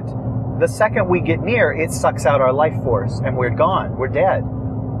 but the second we get near, it sucks out our life force and we're gone. We're dead.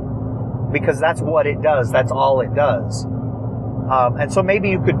 Because that's what it does. That's all it does. And so maybe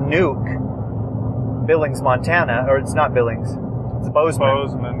you could nuke Billings, Montana, or it's not Billings, it's Bozeman.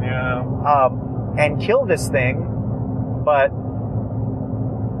 Bozeman, yeah. And kill this thing, but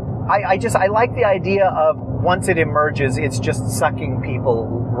I like the idea of once it emerges, it's just sucking people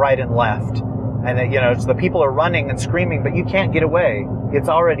right and left. And it's the people are running and screaming, but you can't get away. It's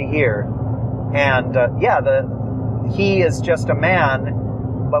already here. And he is just a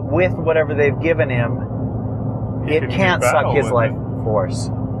man, but with whatever they've given him, it can't suck his life force.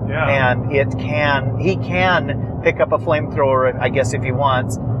 Yeah. And he can pick up a flamethrower, I guess, if he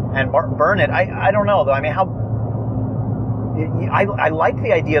wants, and burn it. I don't know, though. I mean, I like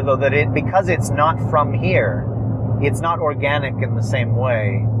the idea, though, that because it's not from here, it's not organic in the same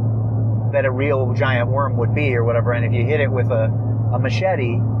way that a real giant worm would be or whatever. And if you hit it with a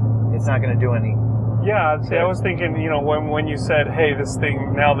machete, it's not going to do any. Yeah, see, I was thinking, when you said, hey, this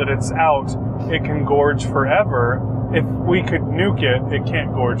thing, now that it's out, it can gorge forever, if we could nuke it, it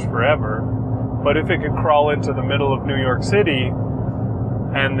can't gorge forever. But if it could crawl into the middle of New York City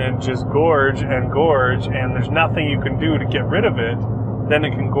and then just gorge, and there's nothing you can do to get rid of it, then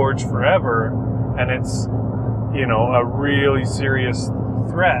it can gorge forever, and it's, you know, a really serious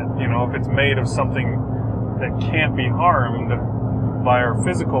threat. You know, if it's made of something that can't be harmed by our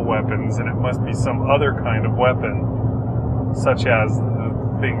physical weapons, and it must be some other kind of weapon, such as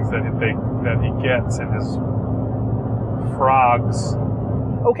the things that he gets in his frogs.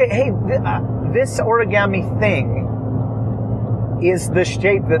 Okay, hey, this origami thing is the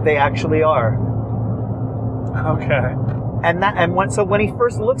shape that they actually are. Okay. So when he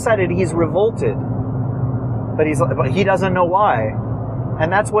first looks at it, he's revolted, but he doesn't know why,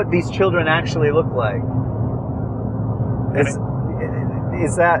 and that's what these children actually look like.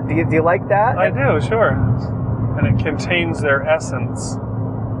 Is that? Do you like that? I do, sure. And it contains their essence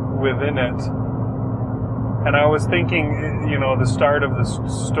within it. And I was thinking, you know, the start of this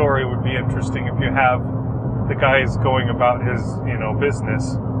story would be interesting if you have the guys going about his, you know,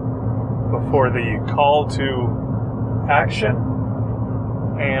 business before the call to action.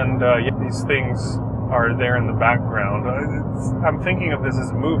 And these things are there in the background. I'm thinking of this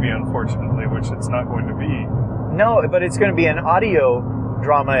as a movie, unfortunately, which it's not going to be. No, but it's going to be an audio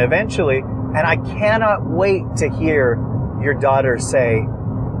drama eventually, and I cannot wait to hear your daughter say,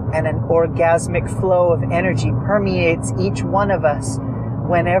 and an orgasmic flow of energy permeates each one of us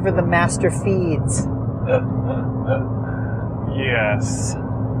whenever the master feeds. Yes.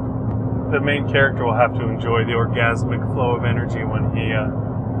 The main character will have to enjoy the orgasmic flow of energy when he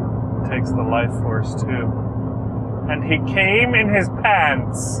takes the life force too. And he came in his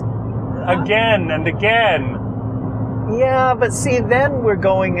pants again and again. Yeah, but see, then we're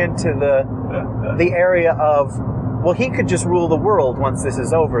going into the area of, well, he could just rule the world once this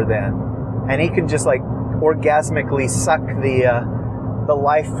is over then. And he can just, like, orgasmically suck the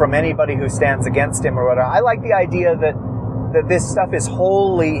life from anybody who stands against him or whatever. I like the idea that this stuff is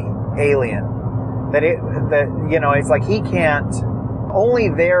wholly alien. That you know, it's like he can't, only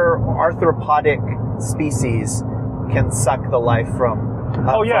their arthropodic species can suck the life from.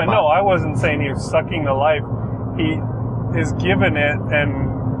 Oh, yeah, no, I wasn't saying he was sucking the life. He is given it and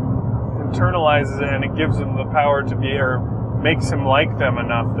internalizes it, and it gives him the power to be, or makes him like them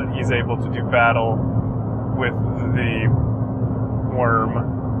enough that he's able to do battle with the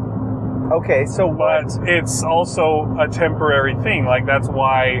worm. Okay, so but it's also a temporary thing. Like, that's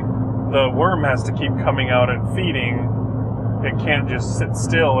why the worm has to keep coming out and feeding. It can't just sit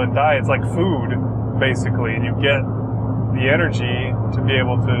still and die. It's like food, basically, and you get the energy to be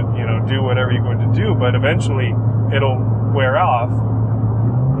able to, you know, do whatever you're going to do, but eventually it'll wear off.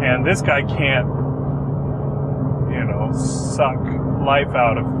 And this guy can't, you know, suck life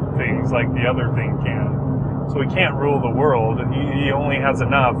out of things like the other thing can. So he can't rule the world. He only has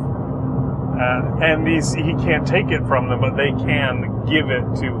enough. And he can't take it from them, but they can give it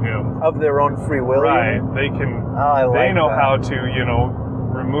to him. Of their own free will? Right. They can, they know how to, you know,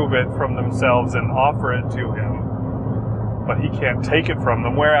 remove it from themselves and offer it to him. But he can't take it from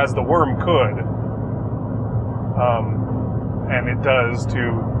them, whereas the worm could. And it does to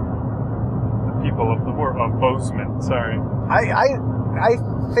the people of the world, of Bozeman, sorry. I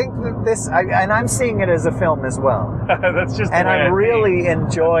think that this, and I'm seeing it as a film as well. That's just and I'm really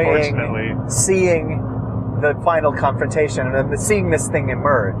enjoying seeing the final confrontation and seeing this thing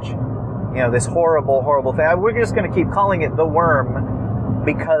emerge. You know, this horrible, horrible thing. We're just going to keep calling it the worm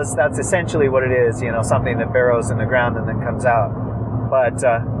because that's essentially what it is. You know, something that burrows in the ground and then comes out. But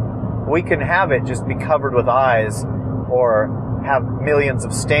we can have it just be covered with eyes, or have millions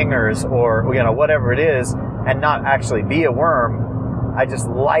of stingers, or, you know, whatever it is, and not actually be a worm. I just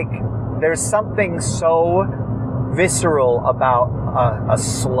like, there's something so visceral about a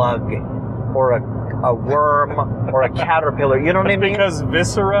slug, or a worm, or a caterpillar. You know what I mean? Because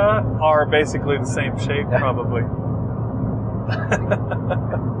viscera are basically the same shape, probably.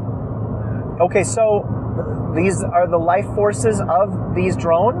 Okay, so these are the life forces of these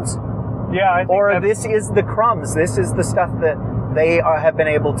drones? Yeah, I think or this is the crumbs. This is the stuff that they have been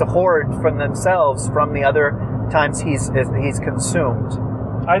able to hoard from themselves from the other times he's consumed.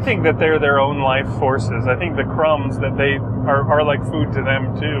 I think that they're their own life forces. I think the crumbs that they are like food to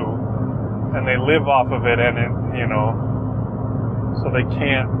them too, and they live off of it, and it, you know, so they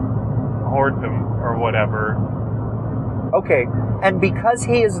can't hoard them or whatever. Okay, and because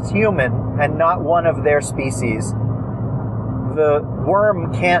he is human and not one of their species, the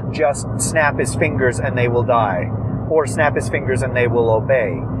worm can't just snap his fingers and they will die, or snap his fingers and they will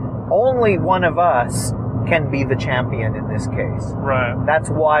obey. Only one of us can be the champion in this case. Right. That's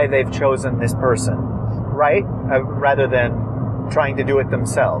why they've chosen this person. right? Rather than trying to do it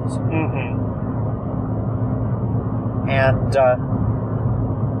themselves. Mm-hmm. And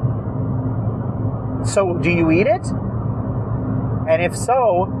so, do you eat it? And if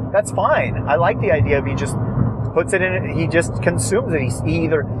so, that's fine. I like the idea of he just puts it in it, he just consumes it. He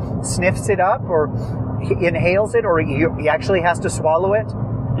either sniffs it up or he inhales it, or he actually has to swallow it.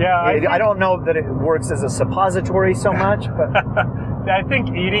 Yeah, I don't know that it works as a suppository so much, but I think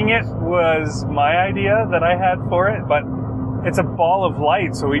eating it was my idea that I had for it, but it's a ball of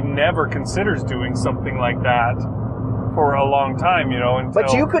light, so he never considers doing something like that for a long time, until...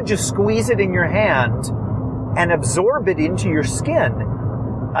 But you could just squeeze it in your hand and absorb it into your skin.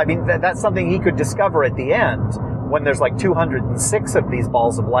 I mean, that's something he could discover at the end, when there's like 206 of these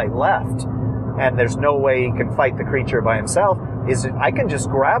balls of light left, and there's no way he can fight the creature by himself, is I can just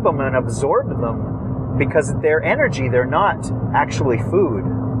grab them and absorb them, because they're energy, they're not actually food.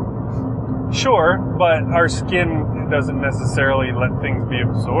 Sure, but our skin doesn't necessarily let things be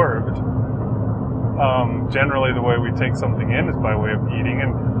absorbed. Generally, the way we take something in is by way of eating,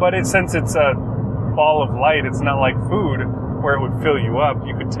 but since it's a ball of light, it's not like food where it would fill you up.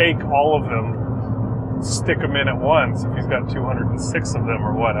 You could take all of them, stick them in at once if he's got 206 of them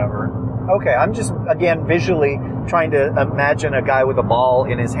or whatever. Okay, I'm just, again, visually trying to imagine a guy with a ball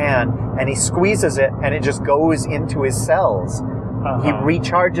in his hand, and he squeezes it, and it just goes into his cells. Uh-huh. He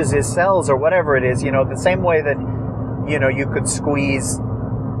recharges his cells, or whatever it is, the same way that, you could squeeze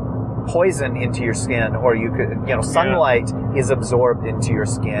poison into your skin, or you could, sunlight is absorbed into your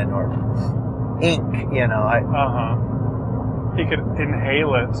skin, or ink, He could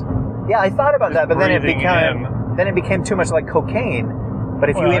inhale it. Yeah, I thought about that, but then it became too much like cocaine. But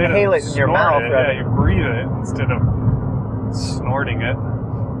if you inhale it in your mouth, you breathe it instead of snorting it.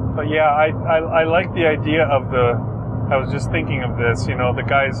 But yeah, I like the idea of I was just thinking of this, the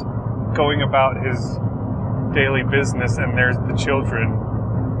guy's going about his daily business, and there's the children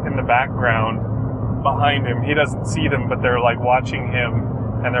in the background behind him. He doesn't see them, but they're like watching him,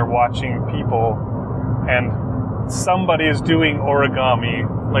 and they're watching people, and somebody is doing origami,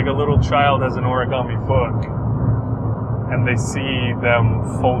 like a little child has an origami book, and they see them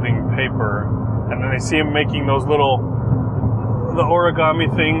folding paper, and then they see him making those the origami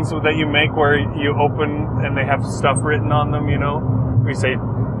things that you make where you open and they have stuff written on them, we say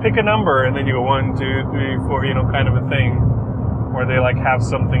pick a number, and then you go 1, 2, 3, 4, kind of a thing, where they like have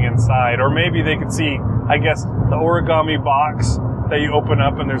something inside. Or maybe they could see, I guess, the origami box that you open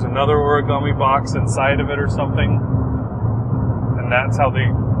up and there's another origami box inside of it or something. And that's how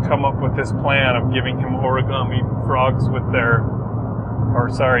they come up with this plan of giving him origami frogs with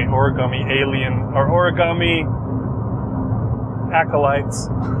origami alien, or origami acolytes.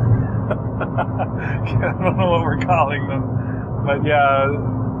 I don't know what we're calling them. But yeah,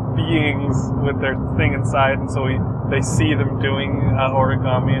 beings with their thing inside, and so they see them doing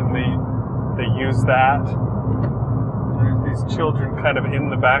origami, and they use that. There's these children kind of in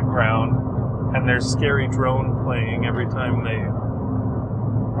the background, and there's scary drone playing every time they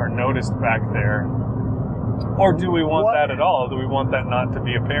are noticed back there. Or do we want that at all? Do we want that not to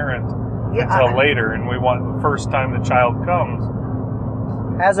be apparent until later, and we want the first time the child comes?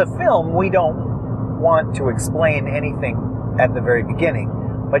 As a film, we don't want to explain anything at the very beginning,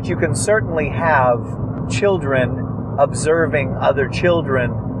 but you can certainly have children observing other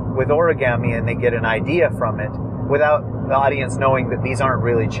children with origami, and they get an idea from it without the audience knowing that these aren't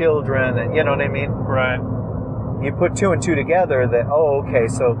really children, and you know what I mean? Right. You put 2 and 2 together that, okay,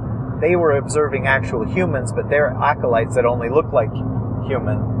 so they were observing actual humans, but they're acolytes that only look like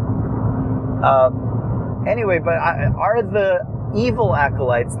human. Anyway, but are the evil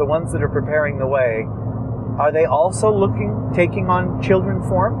acolytes, the ones that are preparing the way, are they also taking on children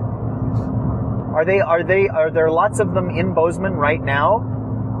form? Are there lots of them in Bozeman right now?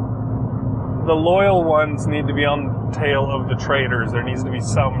 The loyal ones need to be on the tail of the traitors. There needs to be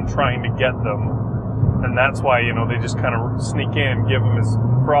some trying to get them. And that's why, they just kind of sneak in, give him his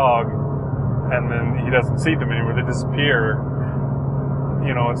frog, and then he doesn't see them anymore. They disappear.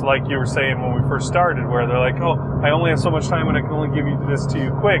 It's like you were saying when we first started, where they're like, oh, I only have so much time and I can only give this to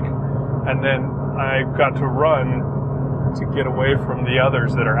you quick. And then I've got to run to get away from the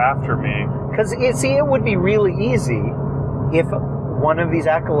others that are after me. Because, it would be really easy if one of these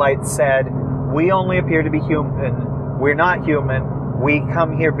acolytes said, we only appear to be human, we're not human, we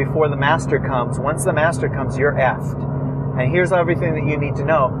come here before the master comes. Once the master comes, you're effed. And here's everything that you need to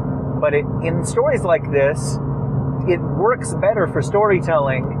know. But in stories like this, it works better for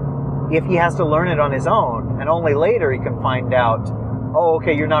storytelling if he has to learn it on his own, and only later he can find out, oh,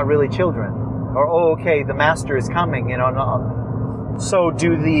 okay, you're not really children. Or, oh, okay, the master is coming, So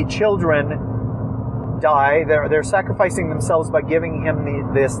do the children die? They're sacrificing themselves by giving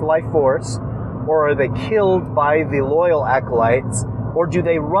him this life force, or are they killed by the loyal acolytes, or do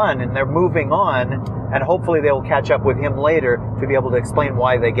they run and they're moving on, and hopefully they'll catch up with him later to be able to explain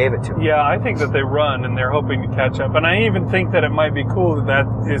why they gave it to him? Yeah, I think that they run and they're hoping to catch up. And I even think that it might be cool that that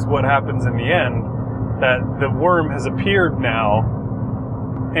is what happens in the end, that the worm has appeared now,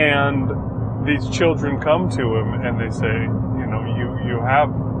 and these children come to him and they say, you know, you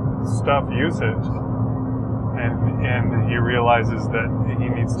have stuff, use it. And he realizes that he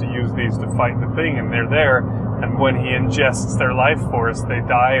needs to use these to fight the thing, and they're there. And when he ingests their life force, they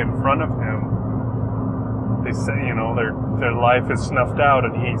die in front of him. They say, you know, their life is snuffed out,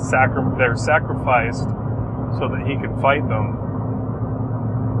 and they're sacrificed so that he can fight them.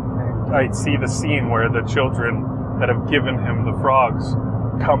 I see the scene where the children that have given him the frogs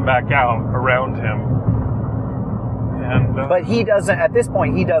come back out around him. And but he doesn't. At this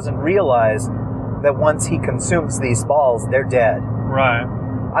point, he doesn't realize that once he consumes these balls, they're dead. Right.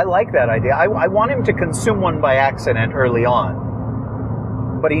 I like that idea. I want him to consume one by accident early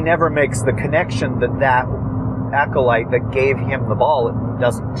on, but he never makes the connection that acolyte that gave him the ball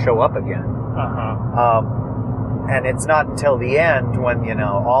doesn't show up again. And it's not until the end, when, you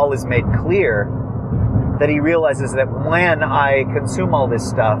know, all is made clear, that he realizes that when I consume all this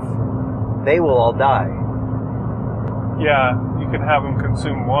stuff, they will all die. Yeah, you can have him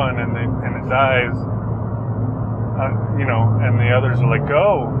consume one and it dies. You know, and the others are like,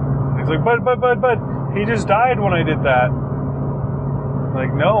 go. And he's like, but he just died when I did that.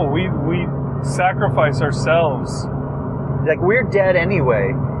 Like, no, we sacrifice ourselves. Like, we're dead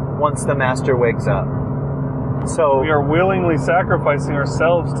anyway once the master wakes up. So we are willingly sacrificing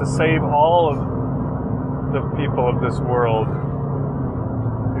ourselves to save all of the people of this world.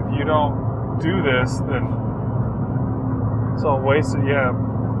 If you don't do this, then it's all wasted. Yeah.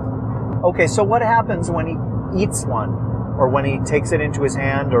 Okay, so what happens when he eats one, or when he takes it into his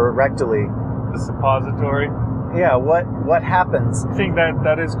hand or rectally? The suppository. Yeah, what happens? I think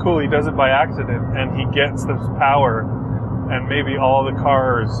that is cool. He does it by accident, and he gets this power, and maybe all the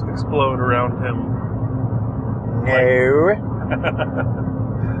cars explode around him. No.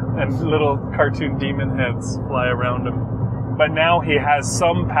 And little cartoon demon heads fly around him. But now he has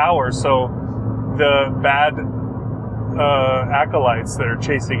some power, so the bad acolytes that are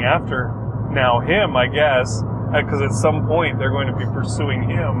chasing after now him, I guess, because at some point they're going to be pursuing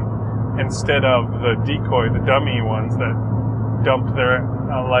him instead of the decoy, the dummy ones that dumped their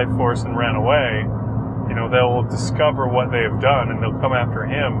life force and ran away. You know, they'll discover what they have done, and they'll come after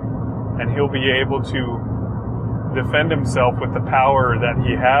him, and he'll be able to defend himself with the power that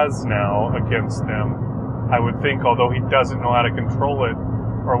he has now against them, I would think, although he doesn't know how to control it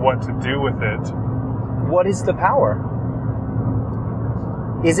or what to do with it. What is the power?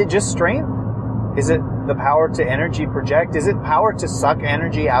 Is it just strength? Is it the power to energy project? Is it power to suck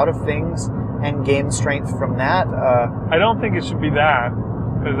energy out of things and gain strength from that? I don't think it should be that,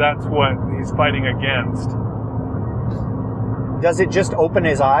 because that's what he's fighting against. Does it just open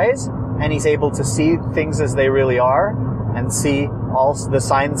his eyes and he's able to see things as they really are, and see all the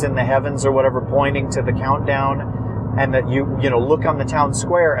signs in the heavens or whatever pointing to the countdown, and that you know, look on the town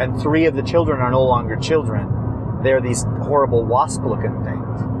square and 3 of the children are no longer children. They're these horrible wasp-looking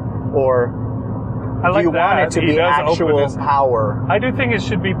things. Or do you want it to be actual power? I do think it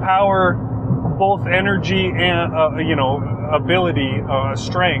should be power, both energy and, you know, ability,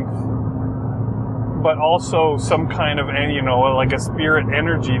 strength, but also some kind of, you know, like a spirit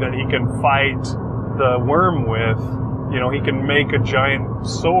energy that he can fight the worm with. You know, he can make a giant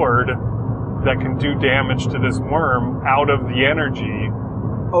sword that can do damage to this worm out of the energy.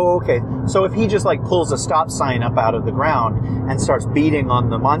 Oh, okay. So if he just like pulls a stop sign up out of the ground and starts beating on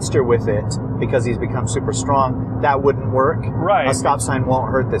the monster with it because he's become super strong, that wouldn't work? Right. A stop sign won't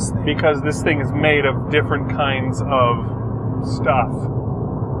hurt this thing. Because this thing is made of different kinds of stuff.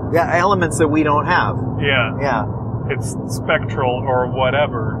 Yeah, elements that we don't have. Yeah. Yeah. It's spectral or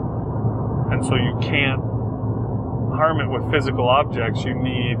whatever. And so you can't harm it with physical objects. You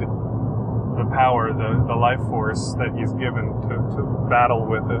need the power, the life force that he's given to battle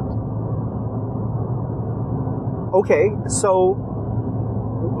with it. Okay, so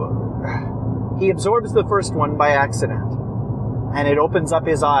he absorbs the first one by accident, and it opens up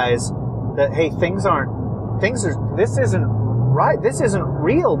his eyes that, hey, this isn't right, this isn't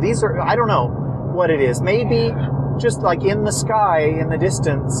real, these are, I don't know what it is. Maybe just like in the sky, in the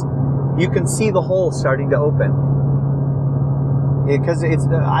distance, you can see the hole starting to open. Because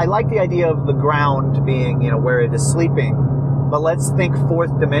I like the idea of the ground being, you know, where it is sleeping, but let's think fourth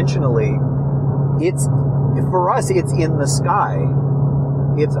dimensionally. For us, it's in the sky.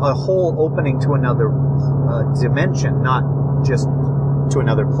 it's a hole opening to another dimension, not just to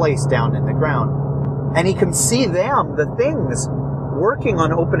another place down in the ground. And he can see them, the things, working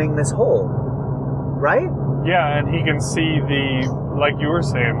on opening this hole, right? Yeah, and he can see like you were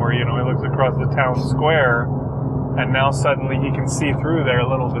saying, where, he looks across the town square, and now suddenly he can see through their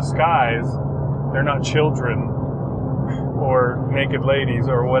little disguise. They're not children or naked ladies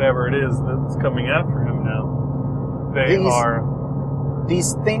or whatever it is that's coming after him now.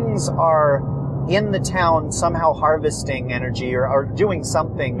 These things are in the town somehow harvesting energy or doing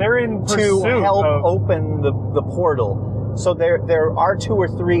something to help open the portal. So there are 2 or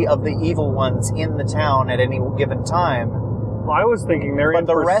 3 of the evil ones in the town at any given time. Well, I was thinking they're in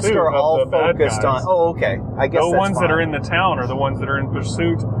pursuit of the bad guys. But the rest are all focused on... Oh, okay. I guess the ones fine. that are in the town are the ones that are in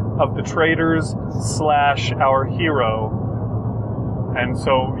pursuit of the traitors / our hero. And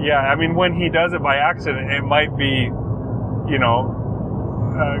so, yeah, I mean, when he does it by accident, it might be,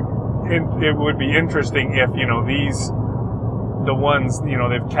 it would be interesting if, the ones,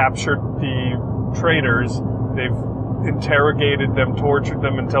 they've captured the traitors, they've interrogated them, tortured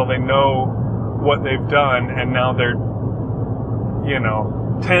them until they know what they've done, and now they're,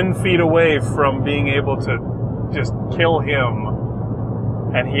 10 feet away from being able to just kill him,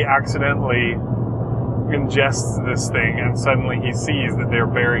 and he accidentally ingests this thing, and suddenly he sees that they're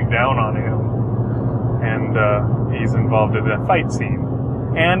bearing down on him, and he's involved in a fight scene.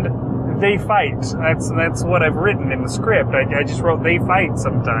 And they fight. That's what I've written in the script. I just wrote they fight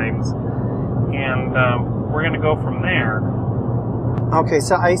sometimes, and we're going to go from there. Okay,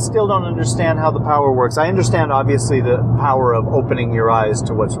 so I still don't understand how the power works. I understand, obviously, the power of opening your eyes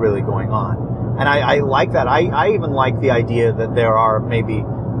to what's really going on. And I like that. I even like the idea that there are maybe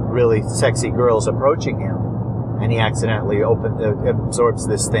really sexy girls approaching him, and he accidentally absorbs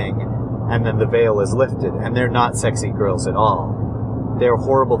this thing, and then the veil is lifted, and they're not sexy girls at all. They're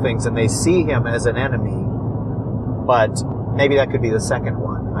horrible things, and they see him as an enemy, but maybe that could be the second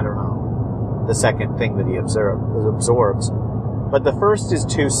one. I don't know. The second thing that he absorbs. But the first is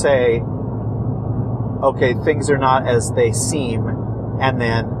to say, okay, things are not as they seem, and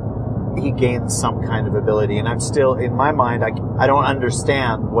then he gains some kind of ability. And I'm still, in my mind, I don't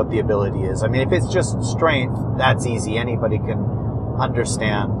understand what the ability is. I mean, if it's just strength, that's easy. Anybody can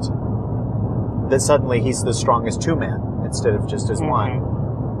understand that suddenly he's the strongest 2-man instead of just as one.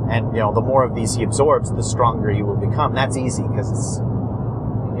 And, the more of these he absorbs, the stronger he will become. That's easy because it's,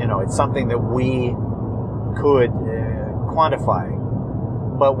 it's something that we could quantify.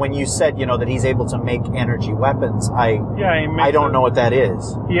 But when you said, that he's able to make energy weapons, I don't know what that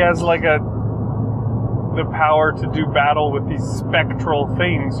is. He has the power to do battle with these spectral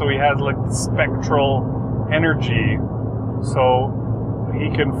things, so he has the spectral energy, so he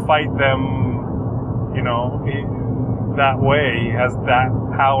can fight them, that way. He has that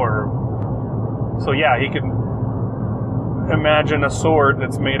power. So yeah, he can imagine a sword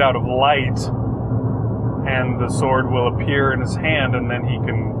that's made out of light, and the sword will appear in his hand, and then he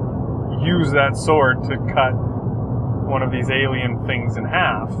can use that sword to cut one of these alien things in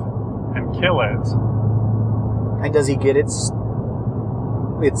half and kill it. And does he get its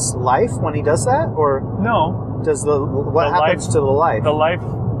life when he does that, or no? Does what happens to the life? The life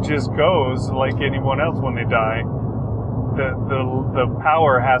just goes like anyone else when they die. The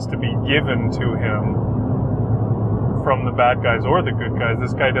power has to be given to him from the bad guys or the good guys.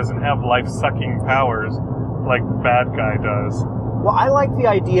 This guy doesn't have life-sucking powers like the bad guy does. Well, I like the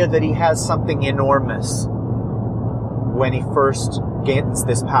idea that he has something enormous when he first gains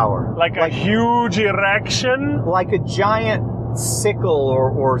this power. Like a huge erection? Like a giant sickle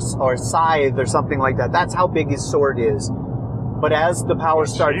or scythe or something like that. That's how big his sword is. But as the power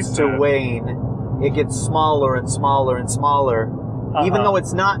starts to wane, it gets smaller and smaller and smaller. Even though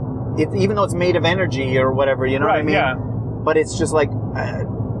it's not, even though it's made of energy or whatever, you know what I mean? Yeah. But it's just like,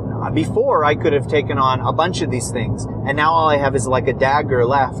 before I could have taken on a bunch of these things, and now all I have is like a dagger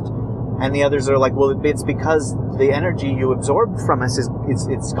left, and the others are like, well, it's because the energy you absorbed from us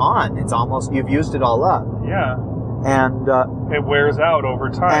it's gone. It's almost, you've used it all up. Yeah. And it wears out over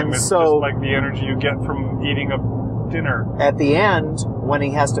time. It's just like the energy you get from eating a dinner. At the end, when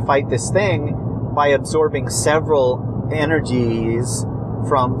he has to fight this thing, by absorbing several energies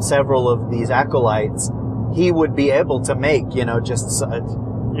from several of these acolytes, he would be able to make, just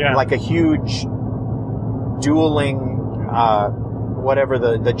like a huge dueling, whatever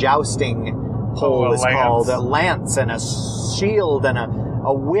the jousting pole is called, a lance and a shield and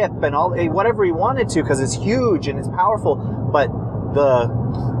a whip and all, whatever he wanted to, because it's huge and it's powerful. But the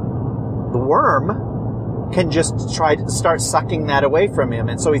worm can just try to start sucking that away from him,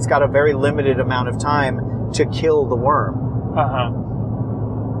 and so he's got a very limited amount of time to kill the worm.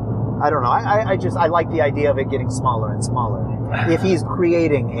 I don't know. I like the idea of it getting smaller and smaller. If he's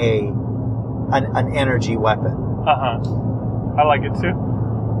creating an energy weapon. I like it too.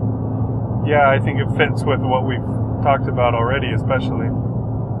 Yeah, I think it fits with what we've talked about already, especially.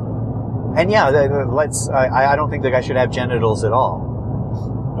 And yeah, I don't think the guy should have genitals at all.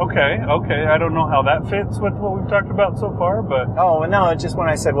 Okay. I don't know how that fits with what we've talked about so far, but... Oh, no, just when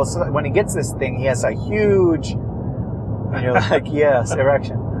I said, well, so when he gets this thing, he has a huge... And you're like, yes,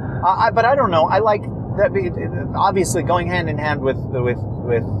 erection. But I don't know. I like that. Obviously, going hand in hand with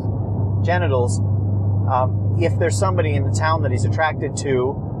genitals. If there's somebody in the town that he's attracted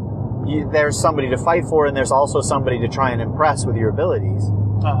to, there's somebody to fight for, and there's also somebody to try and impress with your abilities.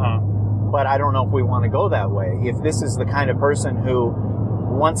 But I don't know if we want to go that way. If this is the kind of person who,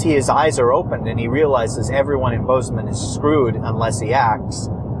 once his eyes are opened and he realizes everyone in Bozeman is screwed unless he acts,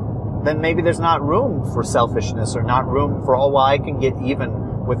 then maybe there's not room for selfishness or not room for, oh, well, I can get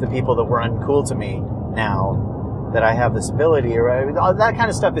even with the people that were uncool to me now that I have this ability. Or that kind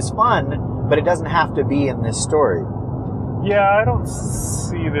of stuff is fun, but it doesn't have to be in this story. Yeah, I don't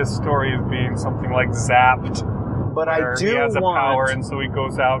see this story as being something like Zapped. But I do he has a want... power, and so he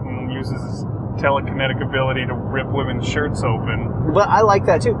goes out and uses his telekinetic ability to rip women's shirts open. But I like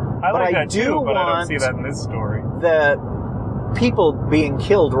that too. I like that do too, but I don't want see that in this story. The people being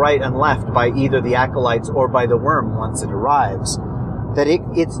killed right and left by either the acolytes or by the worm once it arrives. That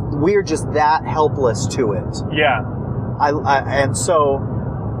we're just that helpless to it. Yeah. And so,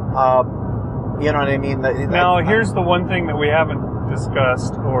 you know what I mean? Now, here's the one thing that we haven't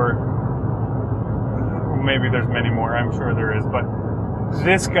discussed, or maybe there's many more, I'm sure there is, but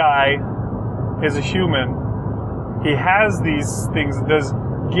this guy is a human. He has these things. Does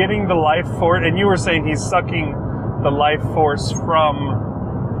getting the life force, and you were saying he's sucking the life force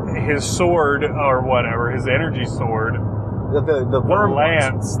from his sword or whatever, his energy sword. The worm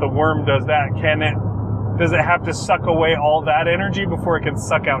lance, the worm does that. Does it have to suck away all that energy before it can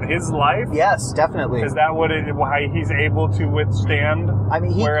suck out his life? Yes, definitely. Is that why he's able to withstand? I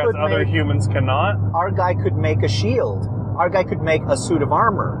mean, whereas other humans cannot? Our guy could make a shield. Our guy could make a suit of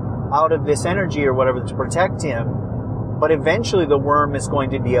armor out of this energy or whatever to protect him. But eventually the worm is going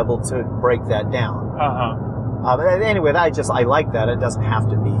to be able to break that down. But anyway, I like that. It doesn't have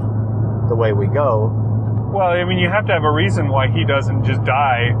to be the way we go. Well, I mean, you have to have a reason why he doesn't just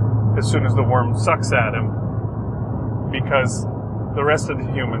die as soon as the worm sucks at him. Because the rest of the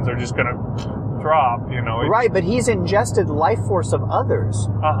humans are just going to drop, you know. Right, but he's ingested life force of others.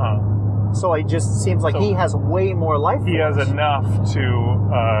 So it just seems like he has way more life force. He has enough to,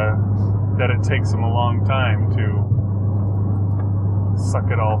 that it takes him a long time to suck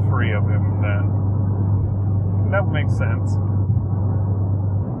it all free of him then. That would make sense.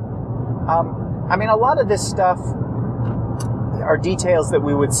 I mean, a lot of this stuff are details that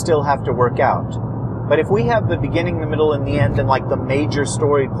we would still have to work out. But if we have the beginning, the middle, and the end, and like the major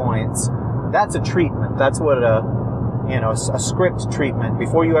story points, that's a treatment. That's what a script treatment,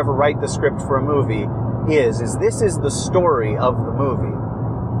 before you ever write the script for a movie, is this is the story of the movie.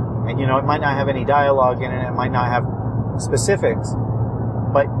 And, you know, it might not have any dialogue in it, it might not have specifics,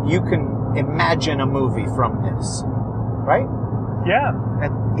 but you can imagine a movie from this, right? Yeah.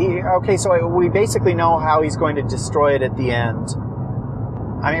 Okay, so we basically know how he's going to destroy it at the end.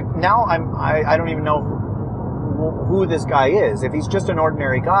 I mean, now I don't even know who this guy is. If he's just an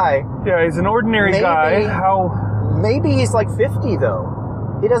ordinary guy... Yeah, he's an ordinary guy. Maybe he's like 50,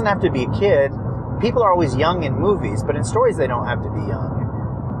 though. He doesn't have to be a kid. People are always young in movies, but in stories they don't have to be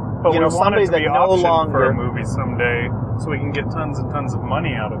young. But we want it to be optioned for a movie someday, so we can get tons and tons of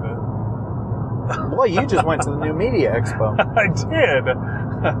money out of it. Well, you just went to the New Media Expo. I did.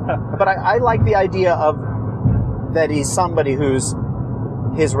 But I like the idea of that he's somebody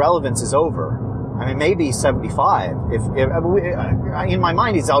his relevance is over. I mean, maybe he's 75. In my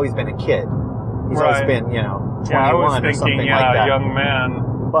mind, he's always been a kid. He's always been, 21 or something like that. A young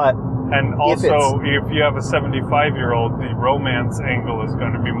man. But and also, if you have a 75-year-old, the romance angle is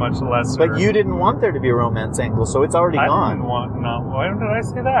going to be much lesser. But you didn't want there to be a romance angle, so it's already gone. I didn't want. No, why did I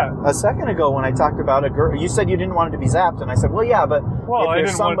say that? A second ago, when I talked about a girl, you said you didn't want it to be zapped, and I said, well, yeah, but I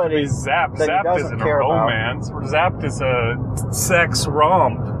didn't want it to be zapped. Zapped isn't a romance. Zapped is a sex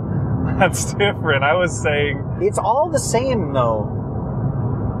romp. That's different. I was saying it's all the same, though.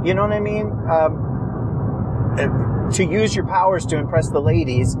 You know what I mean? To use your powers to impress the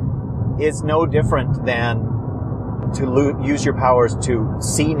ladies is no different than to use your powers to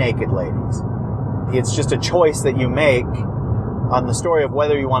see naked ladies. It's just a choice that you make on the story of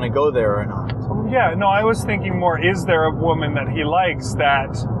whether you want to go there or not. Yeah, no, I was thinking more, is there a woman that he likes,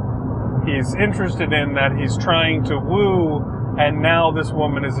 that he's interested in, that he's trying to woo, and now this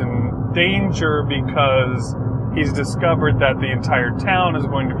woman is in danger because he's discovered that the entire town is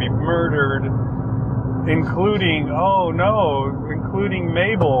going to be murdered, including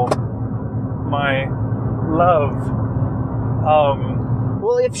Mabel, my love.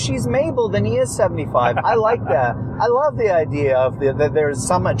 Well, if she's Mabel, then he is 75. I like that. I love the idea of that there's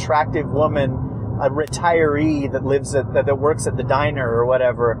some attractive woman, a retiree that lives that works at the diner or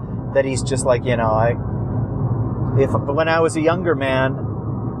whatever, that he's just like, when I was a younger man,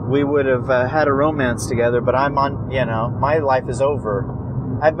 we would have had a romance together, but my life is over.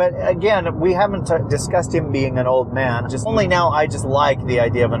 But again, we haven't discussed him being an old man. Only now I just like the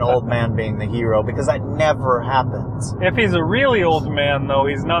idea of an old man being the hero, because that never happens. If he's a really old man, though,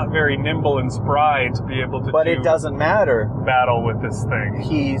 he's not very nimble and spry to be able to. But it doesn't matter. Battle with this thing.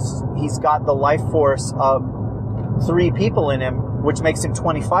 He's got the life force of 3 people in him, which makes him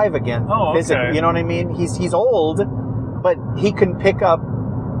 25 again. Oh, okay. Physically, you know what I mean? He's old, but he can pick up,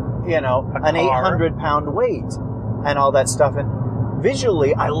 an 800-pound weight and all that stuff. And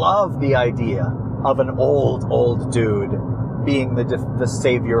visually, I love the idea of an old dude being the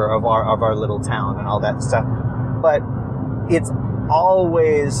savior of our little town and all that stuff. But it's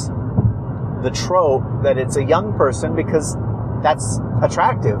always the trope that it's a young person, because that's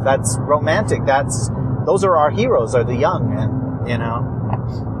attractive, that's romantic, those are our heroes, are the young, and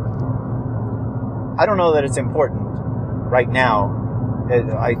I don't know that it's important right now.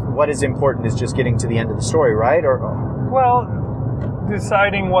 What is important is just getting to the end of the story, right?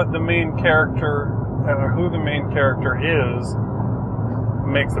 Deciding what the main character, who the main character is,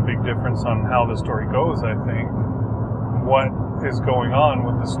 makes a big difference on how the story goes, I think. What is going on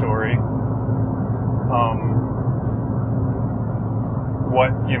with the story.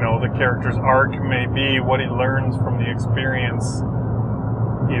 What, the character's arc may be, what he learns from the experience,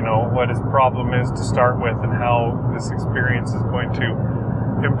 what his problem is to start with, and how this experience is going to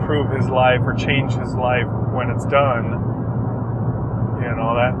improve his life or change his life when it's done.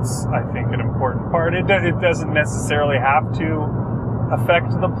 That's, I think, an important part. It doesn't necessarily have to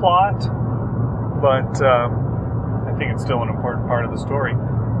affect the plot, but I think it's still an important part of the story.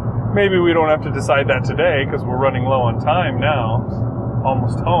 Maybe we don't have to decide that today, because we're running low on time now.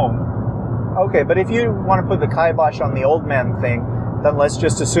 Almost home. Okay, but if you want to put the kibosh on the old man thing, then let's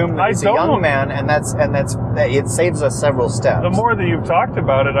just assume that it's a young man, and that's it saves us several steps. The more that you've talked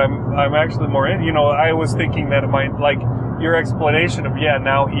about it, I'm actually more in. I was thinking that it might, like your explanation of,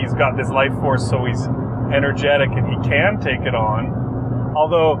 now he's got this life force, so he's energetic and he can take it on.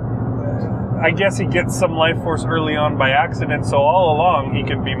 Although I guess he gets some life force early on by accident, so all along he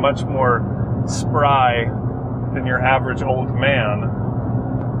can be much more spry than your average old man.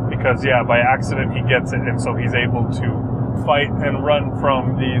 Because, by accident he gets it, and so he's able to fight and run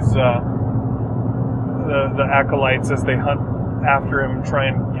from these, the acolytes as they hunt after him, try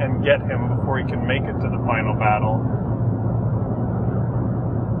and get him before he can make it to the final battle.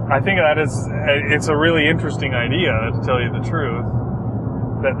 I think it's a really interesting idea, to tell you the truth,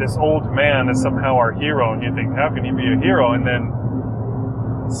 that this old man is somehow our hero, and you think, how can he be a hero? And then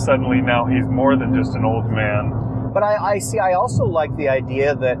suddenly now he's more than just an old man. But I also like the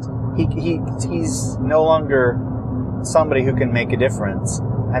idea that he's no longer somebody who can make a difference,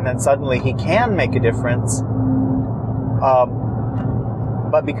 and then suddenly he can make a difference.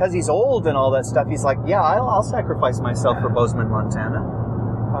 But because he's old and all that stuff, he's like, I'll sacrifice myself for Bozeman, Montana.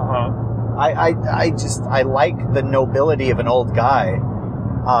 I like the nobility of an old guy.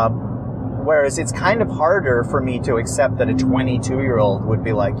 Whereas it's kind of harder for me to accept that a 22-year-old would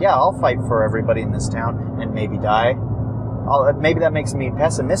be like, I'll fight for everybody in this town and maybe die. Maybe that makes me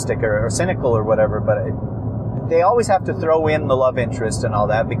pessimistic or cynical or whatever, but they always have to throw in the love interest and all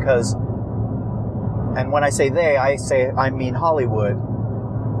that, because, and when I say they, I mean Hollywood,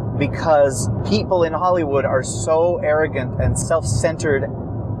 because people in Hollywood are so arrogant and self-centered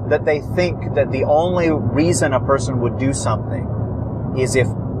that they think that the only reason a person would do something is if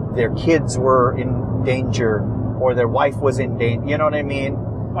their kids were in danger or their wife was in danger. You know what I mean?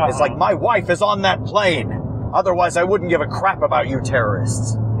 It's like, my wife is on that plane. Otherwise, I wouldn't give a crap about you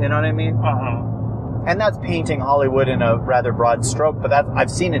terrorists. You know what I mean? And that's painting Hollywood in a rather broad stroke, but I've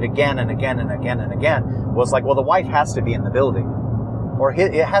seen it again and again and again and again. Well, it's like, the wife has to be in the building. Or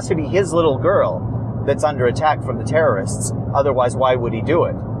it has to be his little girl that's under attack from the terrorists. Otherwise, why would he do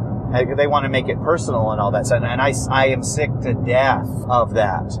it? They want to make it personal and all that stuff. And I am sick to death of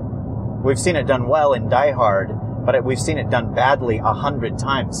that. We've seen it done well in Die Hard, but we've seen it done badly 100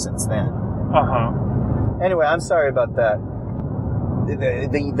 times since then. Anyway, I'm sorry about that.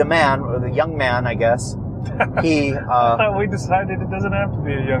 The man, or the young man, I guess, he... I thought we decided it doesn't have to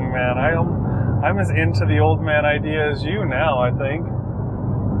be a young man. I'm as into the old man idea as you now, I think.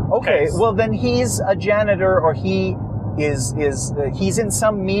 Okay, well then he's a janitor, or he's in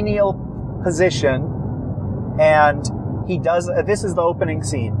some menial position, and he does, this is the opening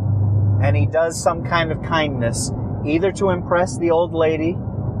scene, and he does some kind of kindness, either to impress the old lady,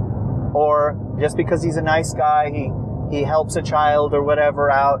 or just because he's a nice guy, he helps a child or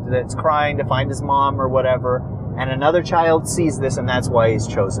whatever out that's crying to find his mom or whatever, and another child sees this and that's why he's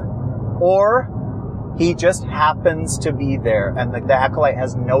chosen. Or he just happens to be there, and the acolyte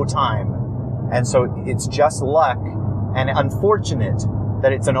has no time, and so it's just luck and unfortunate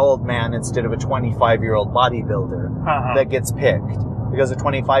that it's an old man instead of a 25-year-old bodybuilder that gets picked, because a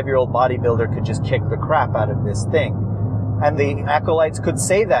 25-year-old bodybuilder could just kick the crap out of this thing. And the acolytes could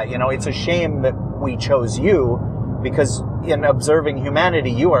say that, it's a shame that we chose you, because in observing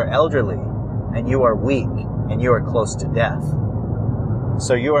humanity, you are elderly, and you are weak, and you are close to death.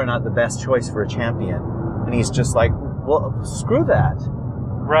 So you are not the best choice for a champion. And he's just like, well, screw that.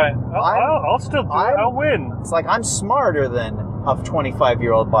 Right. I'll still do it. I'll win. It's like, I'm smarter than a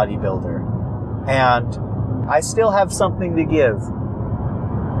 25-year-old bodybuilder. And I still have something to give.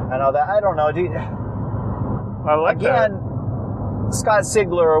 I don't know. I like that. Scott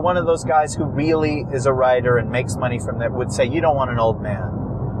Sigler, or one of those guys who really is a writer and makes money from that, would say, you don't want an old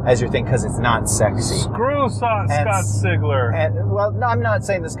man as your thing because it's not sexy. Screw Scott Sigler. Well, no, I'm not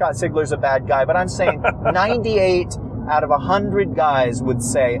saying that Scott Sigler's a bad guy, but I'm saying 98 out of 100 guys would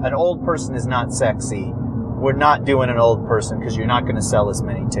say an old person is not sexy. We're not doing an old person because you're not going to sell as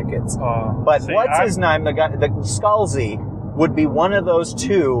many tickets. But what's his name? The guy, the Scalzi, would be one of those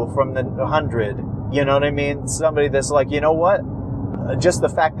two from the 100. You know what I mean? Somebody that's like, you know what? Just the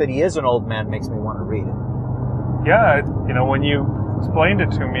fact that he is an old man makes me want to read it. Yeah, when you explained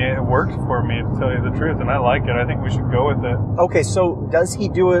it to me, it worked for me, to tell you the truth, and I like it. I think we should go with it. Okay, so does he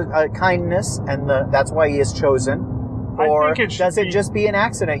do a kindness, and that's why he is chosen? Or does it just be an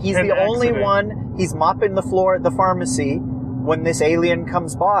accident? He's the only one, he's mopping the floor at the pharmacy when this alien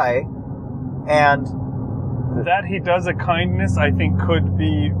comes by, and... That he does a kindness, I think, could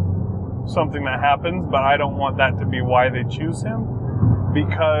be something that happens, but I don't want that to be why they choose him,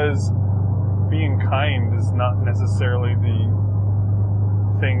 because being kind is not necessarily the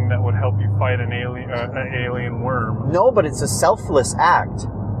thing that would help you fight an alien worm. No, but it's a selfless act.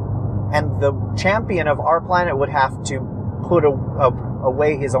 And the champion of our planet would have to put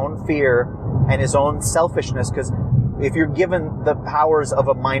away his own fear and his own selfishness, because if you're given the powers of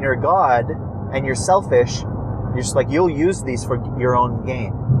a minor god and you're selfish, you're just like, you'll use these for your own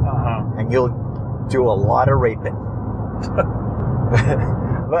gain. And you'll do a lot of raping.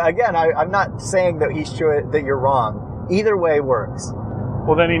 But again, I'm not saying that that you're wrong. Either way works.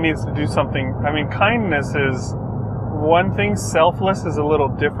 Well, then he needs to do something. I mean, kindness is one thing. Selfless is a little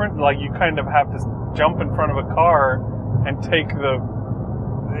different. Like, you kind of have to jump in front of a car and take the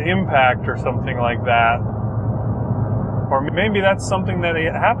impact or something like that. Or maybe that's something that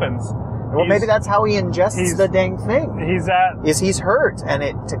happens. Well, maybe that's how he ingests the dang thing. He's hurt, and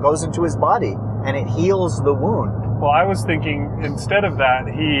it goes into his body, and it heals the wound. Well, I was thinking, instead of that,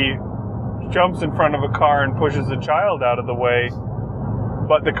 he jumps in front of a car and pushes a child out of the way,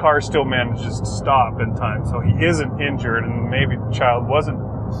 but the car still manages to stop in time, so he isn't injured, and maybe the child wasn't.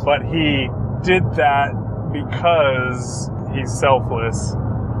 But he did that because he's selfless.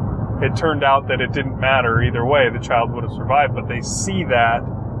 It turned out that it didn't matter either way. The child would have survived, but they see that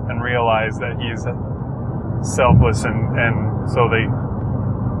and realize that he's selfless, and so they...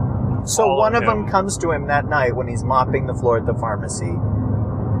 So one of them comes to him that night when he's mopping the floor at the pharmacy,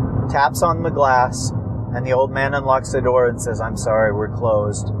 taps on the glass, and the old man unlocks the door and says, "I'm sorry, we're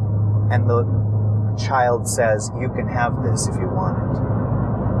closed." And the child says, "You can have this if you want it,"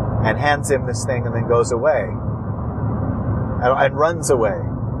 and hands him this thing and then goes away. And runs away.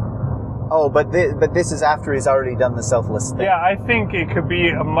 Oh, but this is after he's already done the selfless thing. Yeah, I think it could be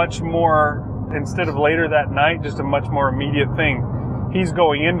a much more, instead of later that night, just a much more immediate thing. He's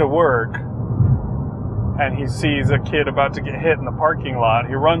going into work, and he sees a kid about to get hit in the parking lot.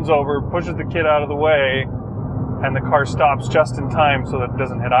 He runs over, pushes the kid out of the way, and the car stops just in time so that it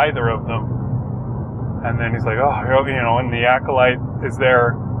doesn't hit either of them. And then he's like, and the acolyte is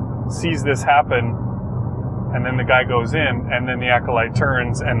there, sees this happen, and then the guy goes in, and then the acolyte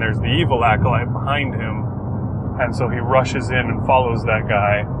turns, and there's the evil acolyte behind him. And so he rushes in and follows that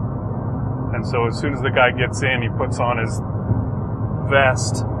guy. And so as soon as the guy gets in, he puts on his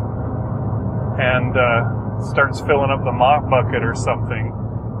vest and starts filling up the mop bucket or something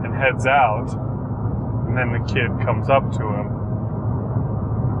and heads out. And then the kid comes up to him.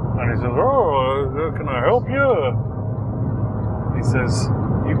 And he says, "Oh, can I help you?" He says,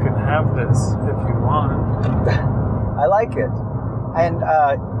 You can have this if you want. I like it. And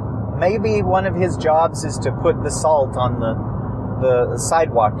maybe one of his jobs is to put the salt on the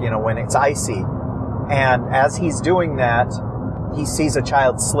sidewalk, when it's icy. And as he's doing that, he sees a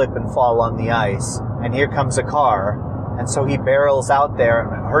child slip and fall on the ice. And here comes a car. And so he barrels out there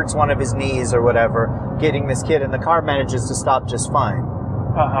and hurts one of his knees or whatever, getting this kid, and the car manages to stop just fine.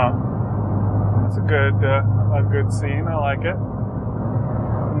 It's a good scene. I like it.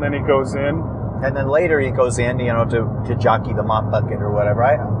 And then he goes in. And then later he goes in, to jockey the mop bucket or whatever.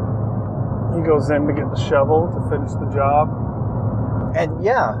 He goes in to get the shovel to finish the job. And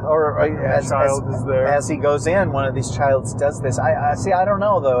as he goes in, one of these childs does this. I don't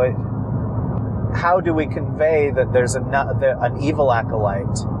know though. How do we convey that there's an evil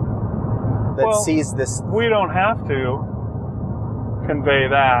acolyte that sees this? We don't have to convey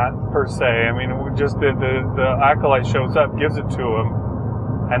that per se. I mean, just the acolyte shows up, gives it to him,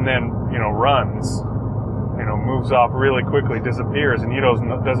 and then runs, moves off really quickly, disappears, and he doesn't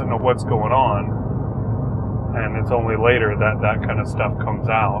know what's going on. And it's only later that kind of stuff comes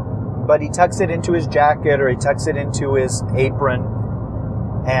out. But he tucks it into his jacket, or he tucks it into his apron,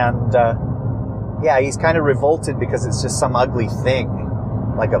 and he's kind of revolted because it's just some ugly thing,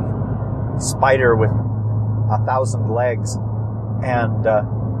 like a spider with 1,000 legs. And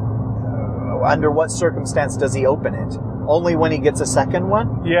under what circumstance does he open it? Only when he gets a second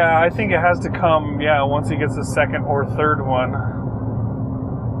one? Yeah, I think it has to come, once he gets the second or third one.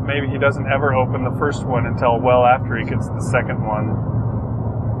 Maybe he doesn't ever open the first one until well after he gets the second one.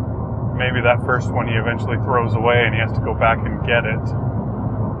 Maybe that first one he eventually throws away and he has to go back and get it.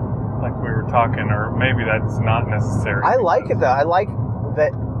 Like we were talking, or maybe that's not necessary. I like it though. I like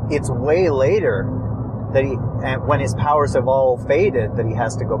that it's way later that when his powers have all faded, that he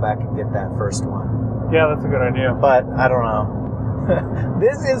has to go back and get that first one. Yeah, that's a good idea. But I don't know.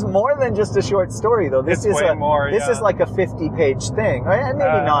 This is more than just a short story, though. This is like a 50-page thing, and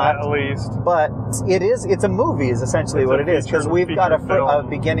maybe not at least. But it's a movie, is essentially what it is, because we've got a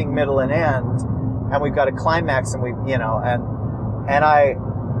beginning, middle, and end, and we've got a climax, and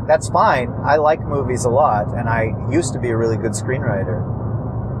that's fine. I like movies a lot, and I used to be a really good screenwriter,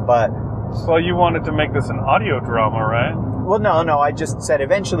 but. Well, you wanted to make this an audio drama, right? Well, no. I just said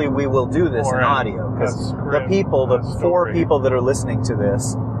eventually we will do this in audio, because the four people that are listening to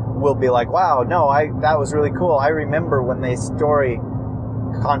this will be like, "Wow, no, that was really cool. I remember when they story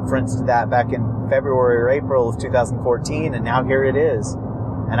conferenced that back in February or April of 2014, and now here it is,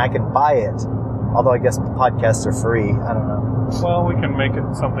 and I can buy it. Although I guess podcasts are free. I don't know. Well, we can make it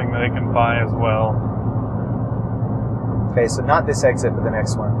something they can buy as well. Okay, so not this exit, but the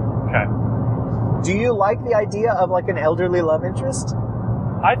next one. Okay. Do you like the idea of like an elderly love interest?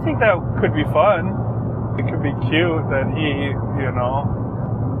 I think that could be fun. It could be cute that he,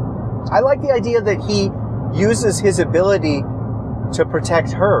 I like the idea that he uses his ability to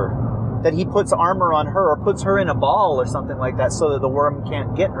protect her. That he puts armor on her or puts her in a ball or something like that so that the worm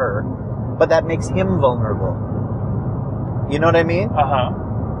can't get her. But that makes him vulnerable. You know what I mean?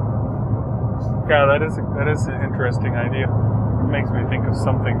 Yeah, that is an interesting idea. It makes me think of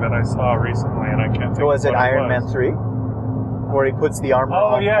something that I saw recently, and I can't think. Was it Iron Man 3? Where he puts the armor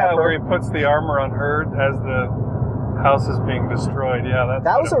on Pepper? Where he puts the armor on her as the house is being destroyed. Yeah,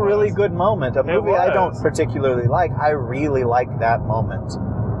 that was a really good moment. A movie I don't particularly like. I really like that moment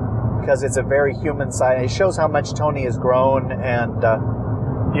because it's a very human side. It shows how much Tony has grown, and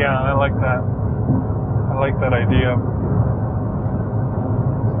yeah, I like that. I like that idea.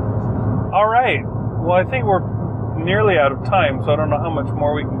 All right. Well, I think we're nearly out of time, so I don't know how much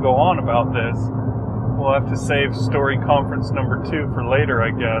more we can go on about this. We'll have to save story conference number 2 for later, I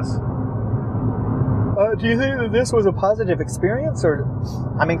guess. Do you think that this was a positive experience? Or,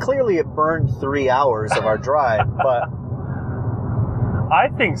 I mean, clearly it burned 3 hours of our drive, but... I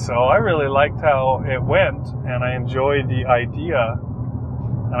think so. I really liked how it went, and I enjoyed the idea.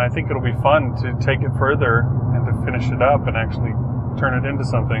 And I think it'll be fun to take it further and to finish it up and actually turn it into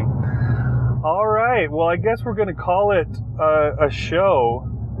something. All right. Well, I guess we're going to call it a show,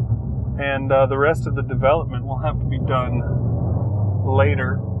 and the rest of the development will have to be done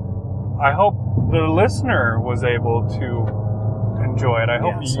later. I hope the listener was able to enjoy it. I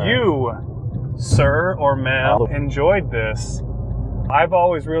hope you, sir or ma'am, enjoyed this. I've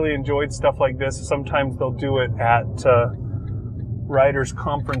always really enjoyed stuff like this. Sometimes they'll do it at writers'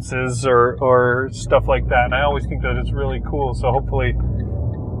 conferences or stuff like that, and I always think that it's really cool. So hopefully,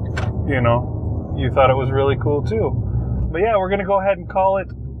 you thought it was really cool too. But yeah, we're going to go ahead and call it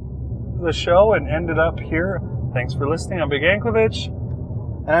the show and end it up here. Thanks for listening. I'm Big Anklevich.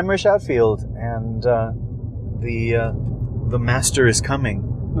 And I'm Rish Outfield. And the master is coming.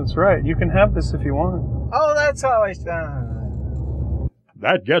 That's right. You can have this if you want. Oh, that's how I...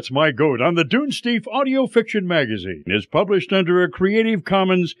 That Gets My Goat on the Dunesteef Audio Fiction Magazine is published under a Creative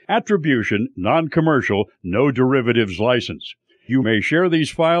Commons Attribution, Non-Commercial, No Derivatives license. You may share these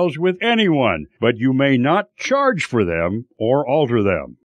files with anyone, but you may not charge for them or alter them.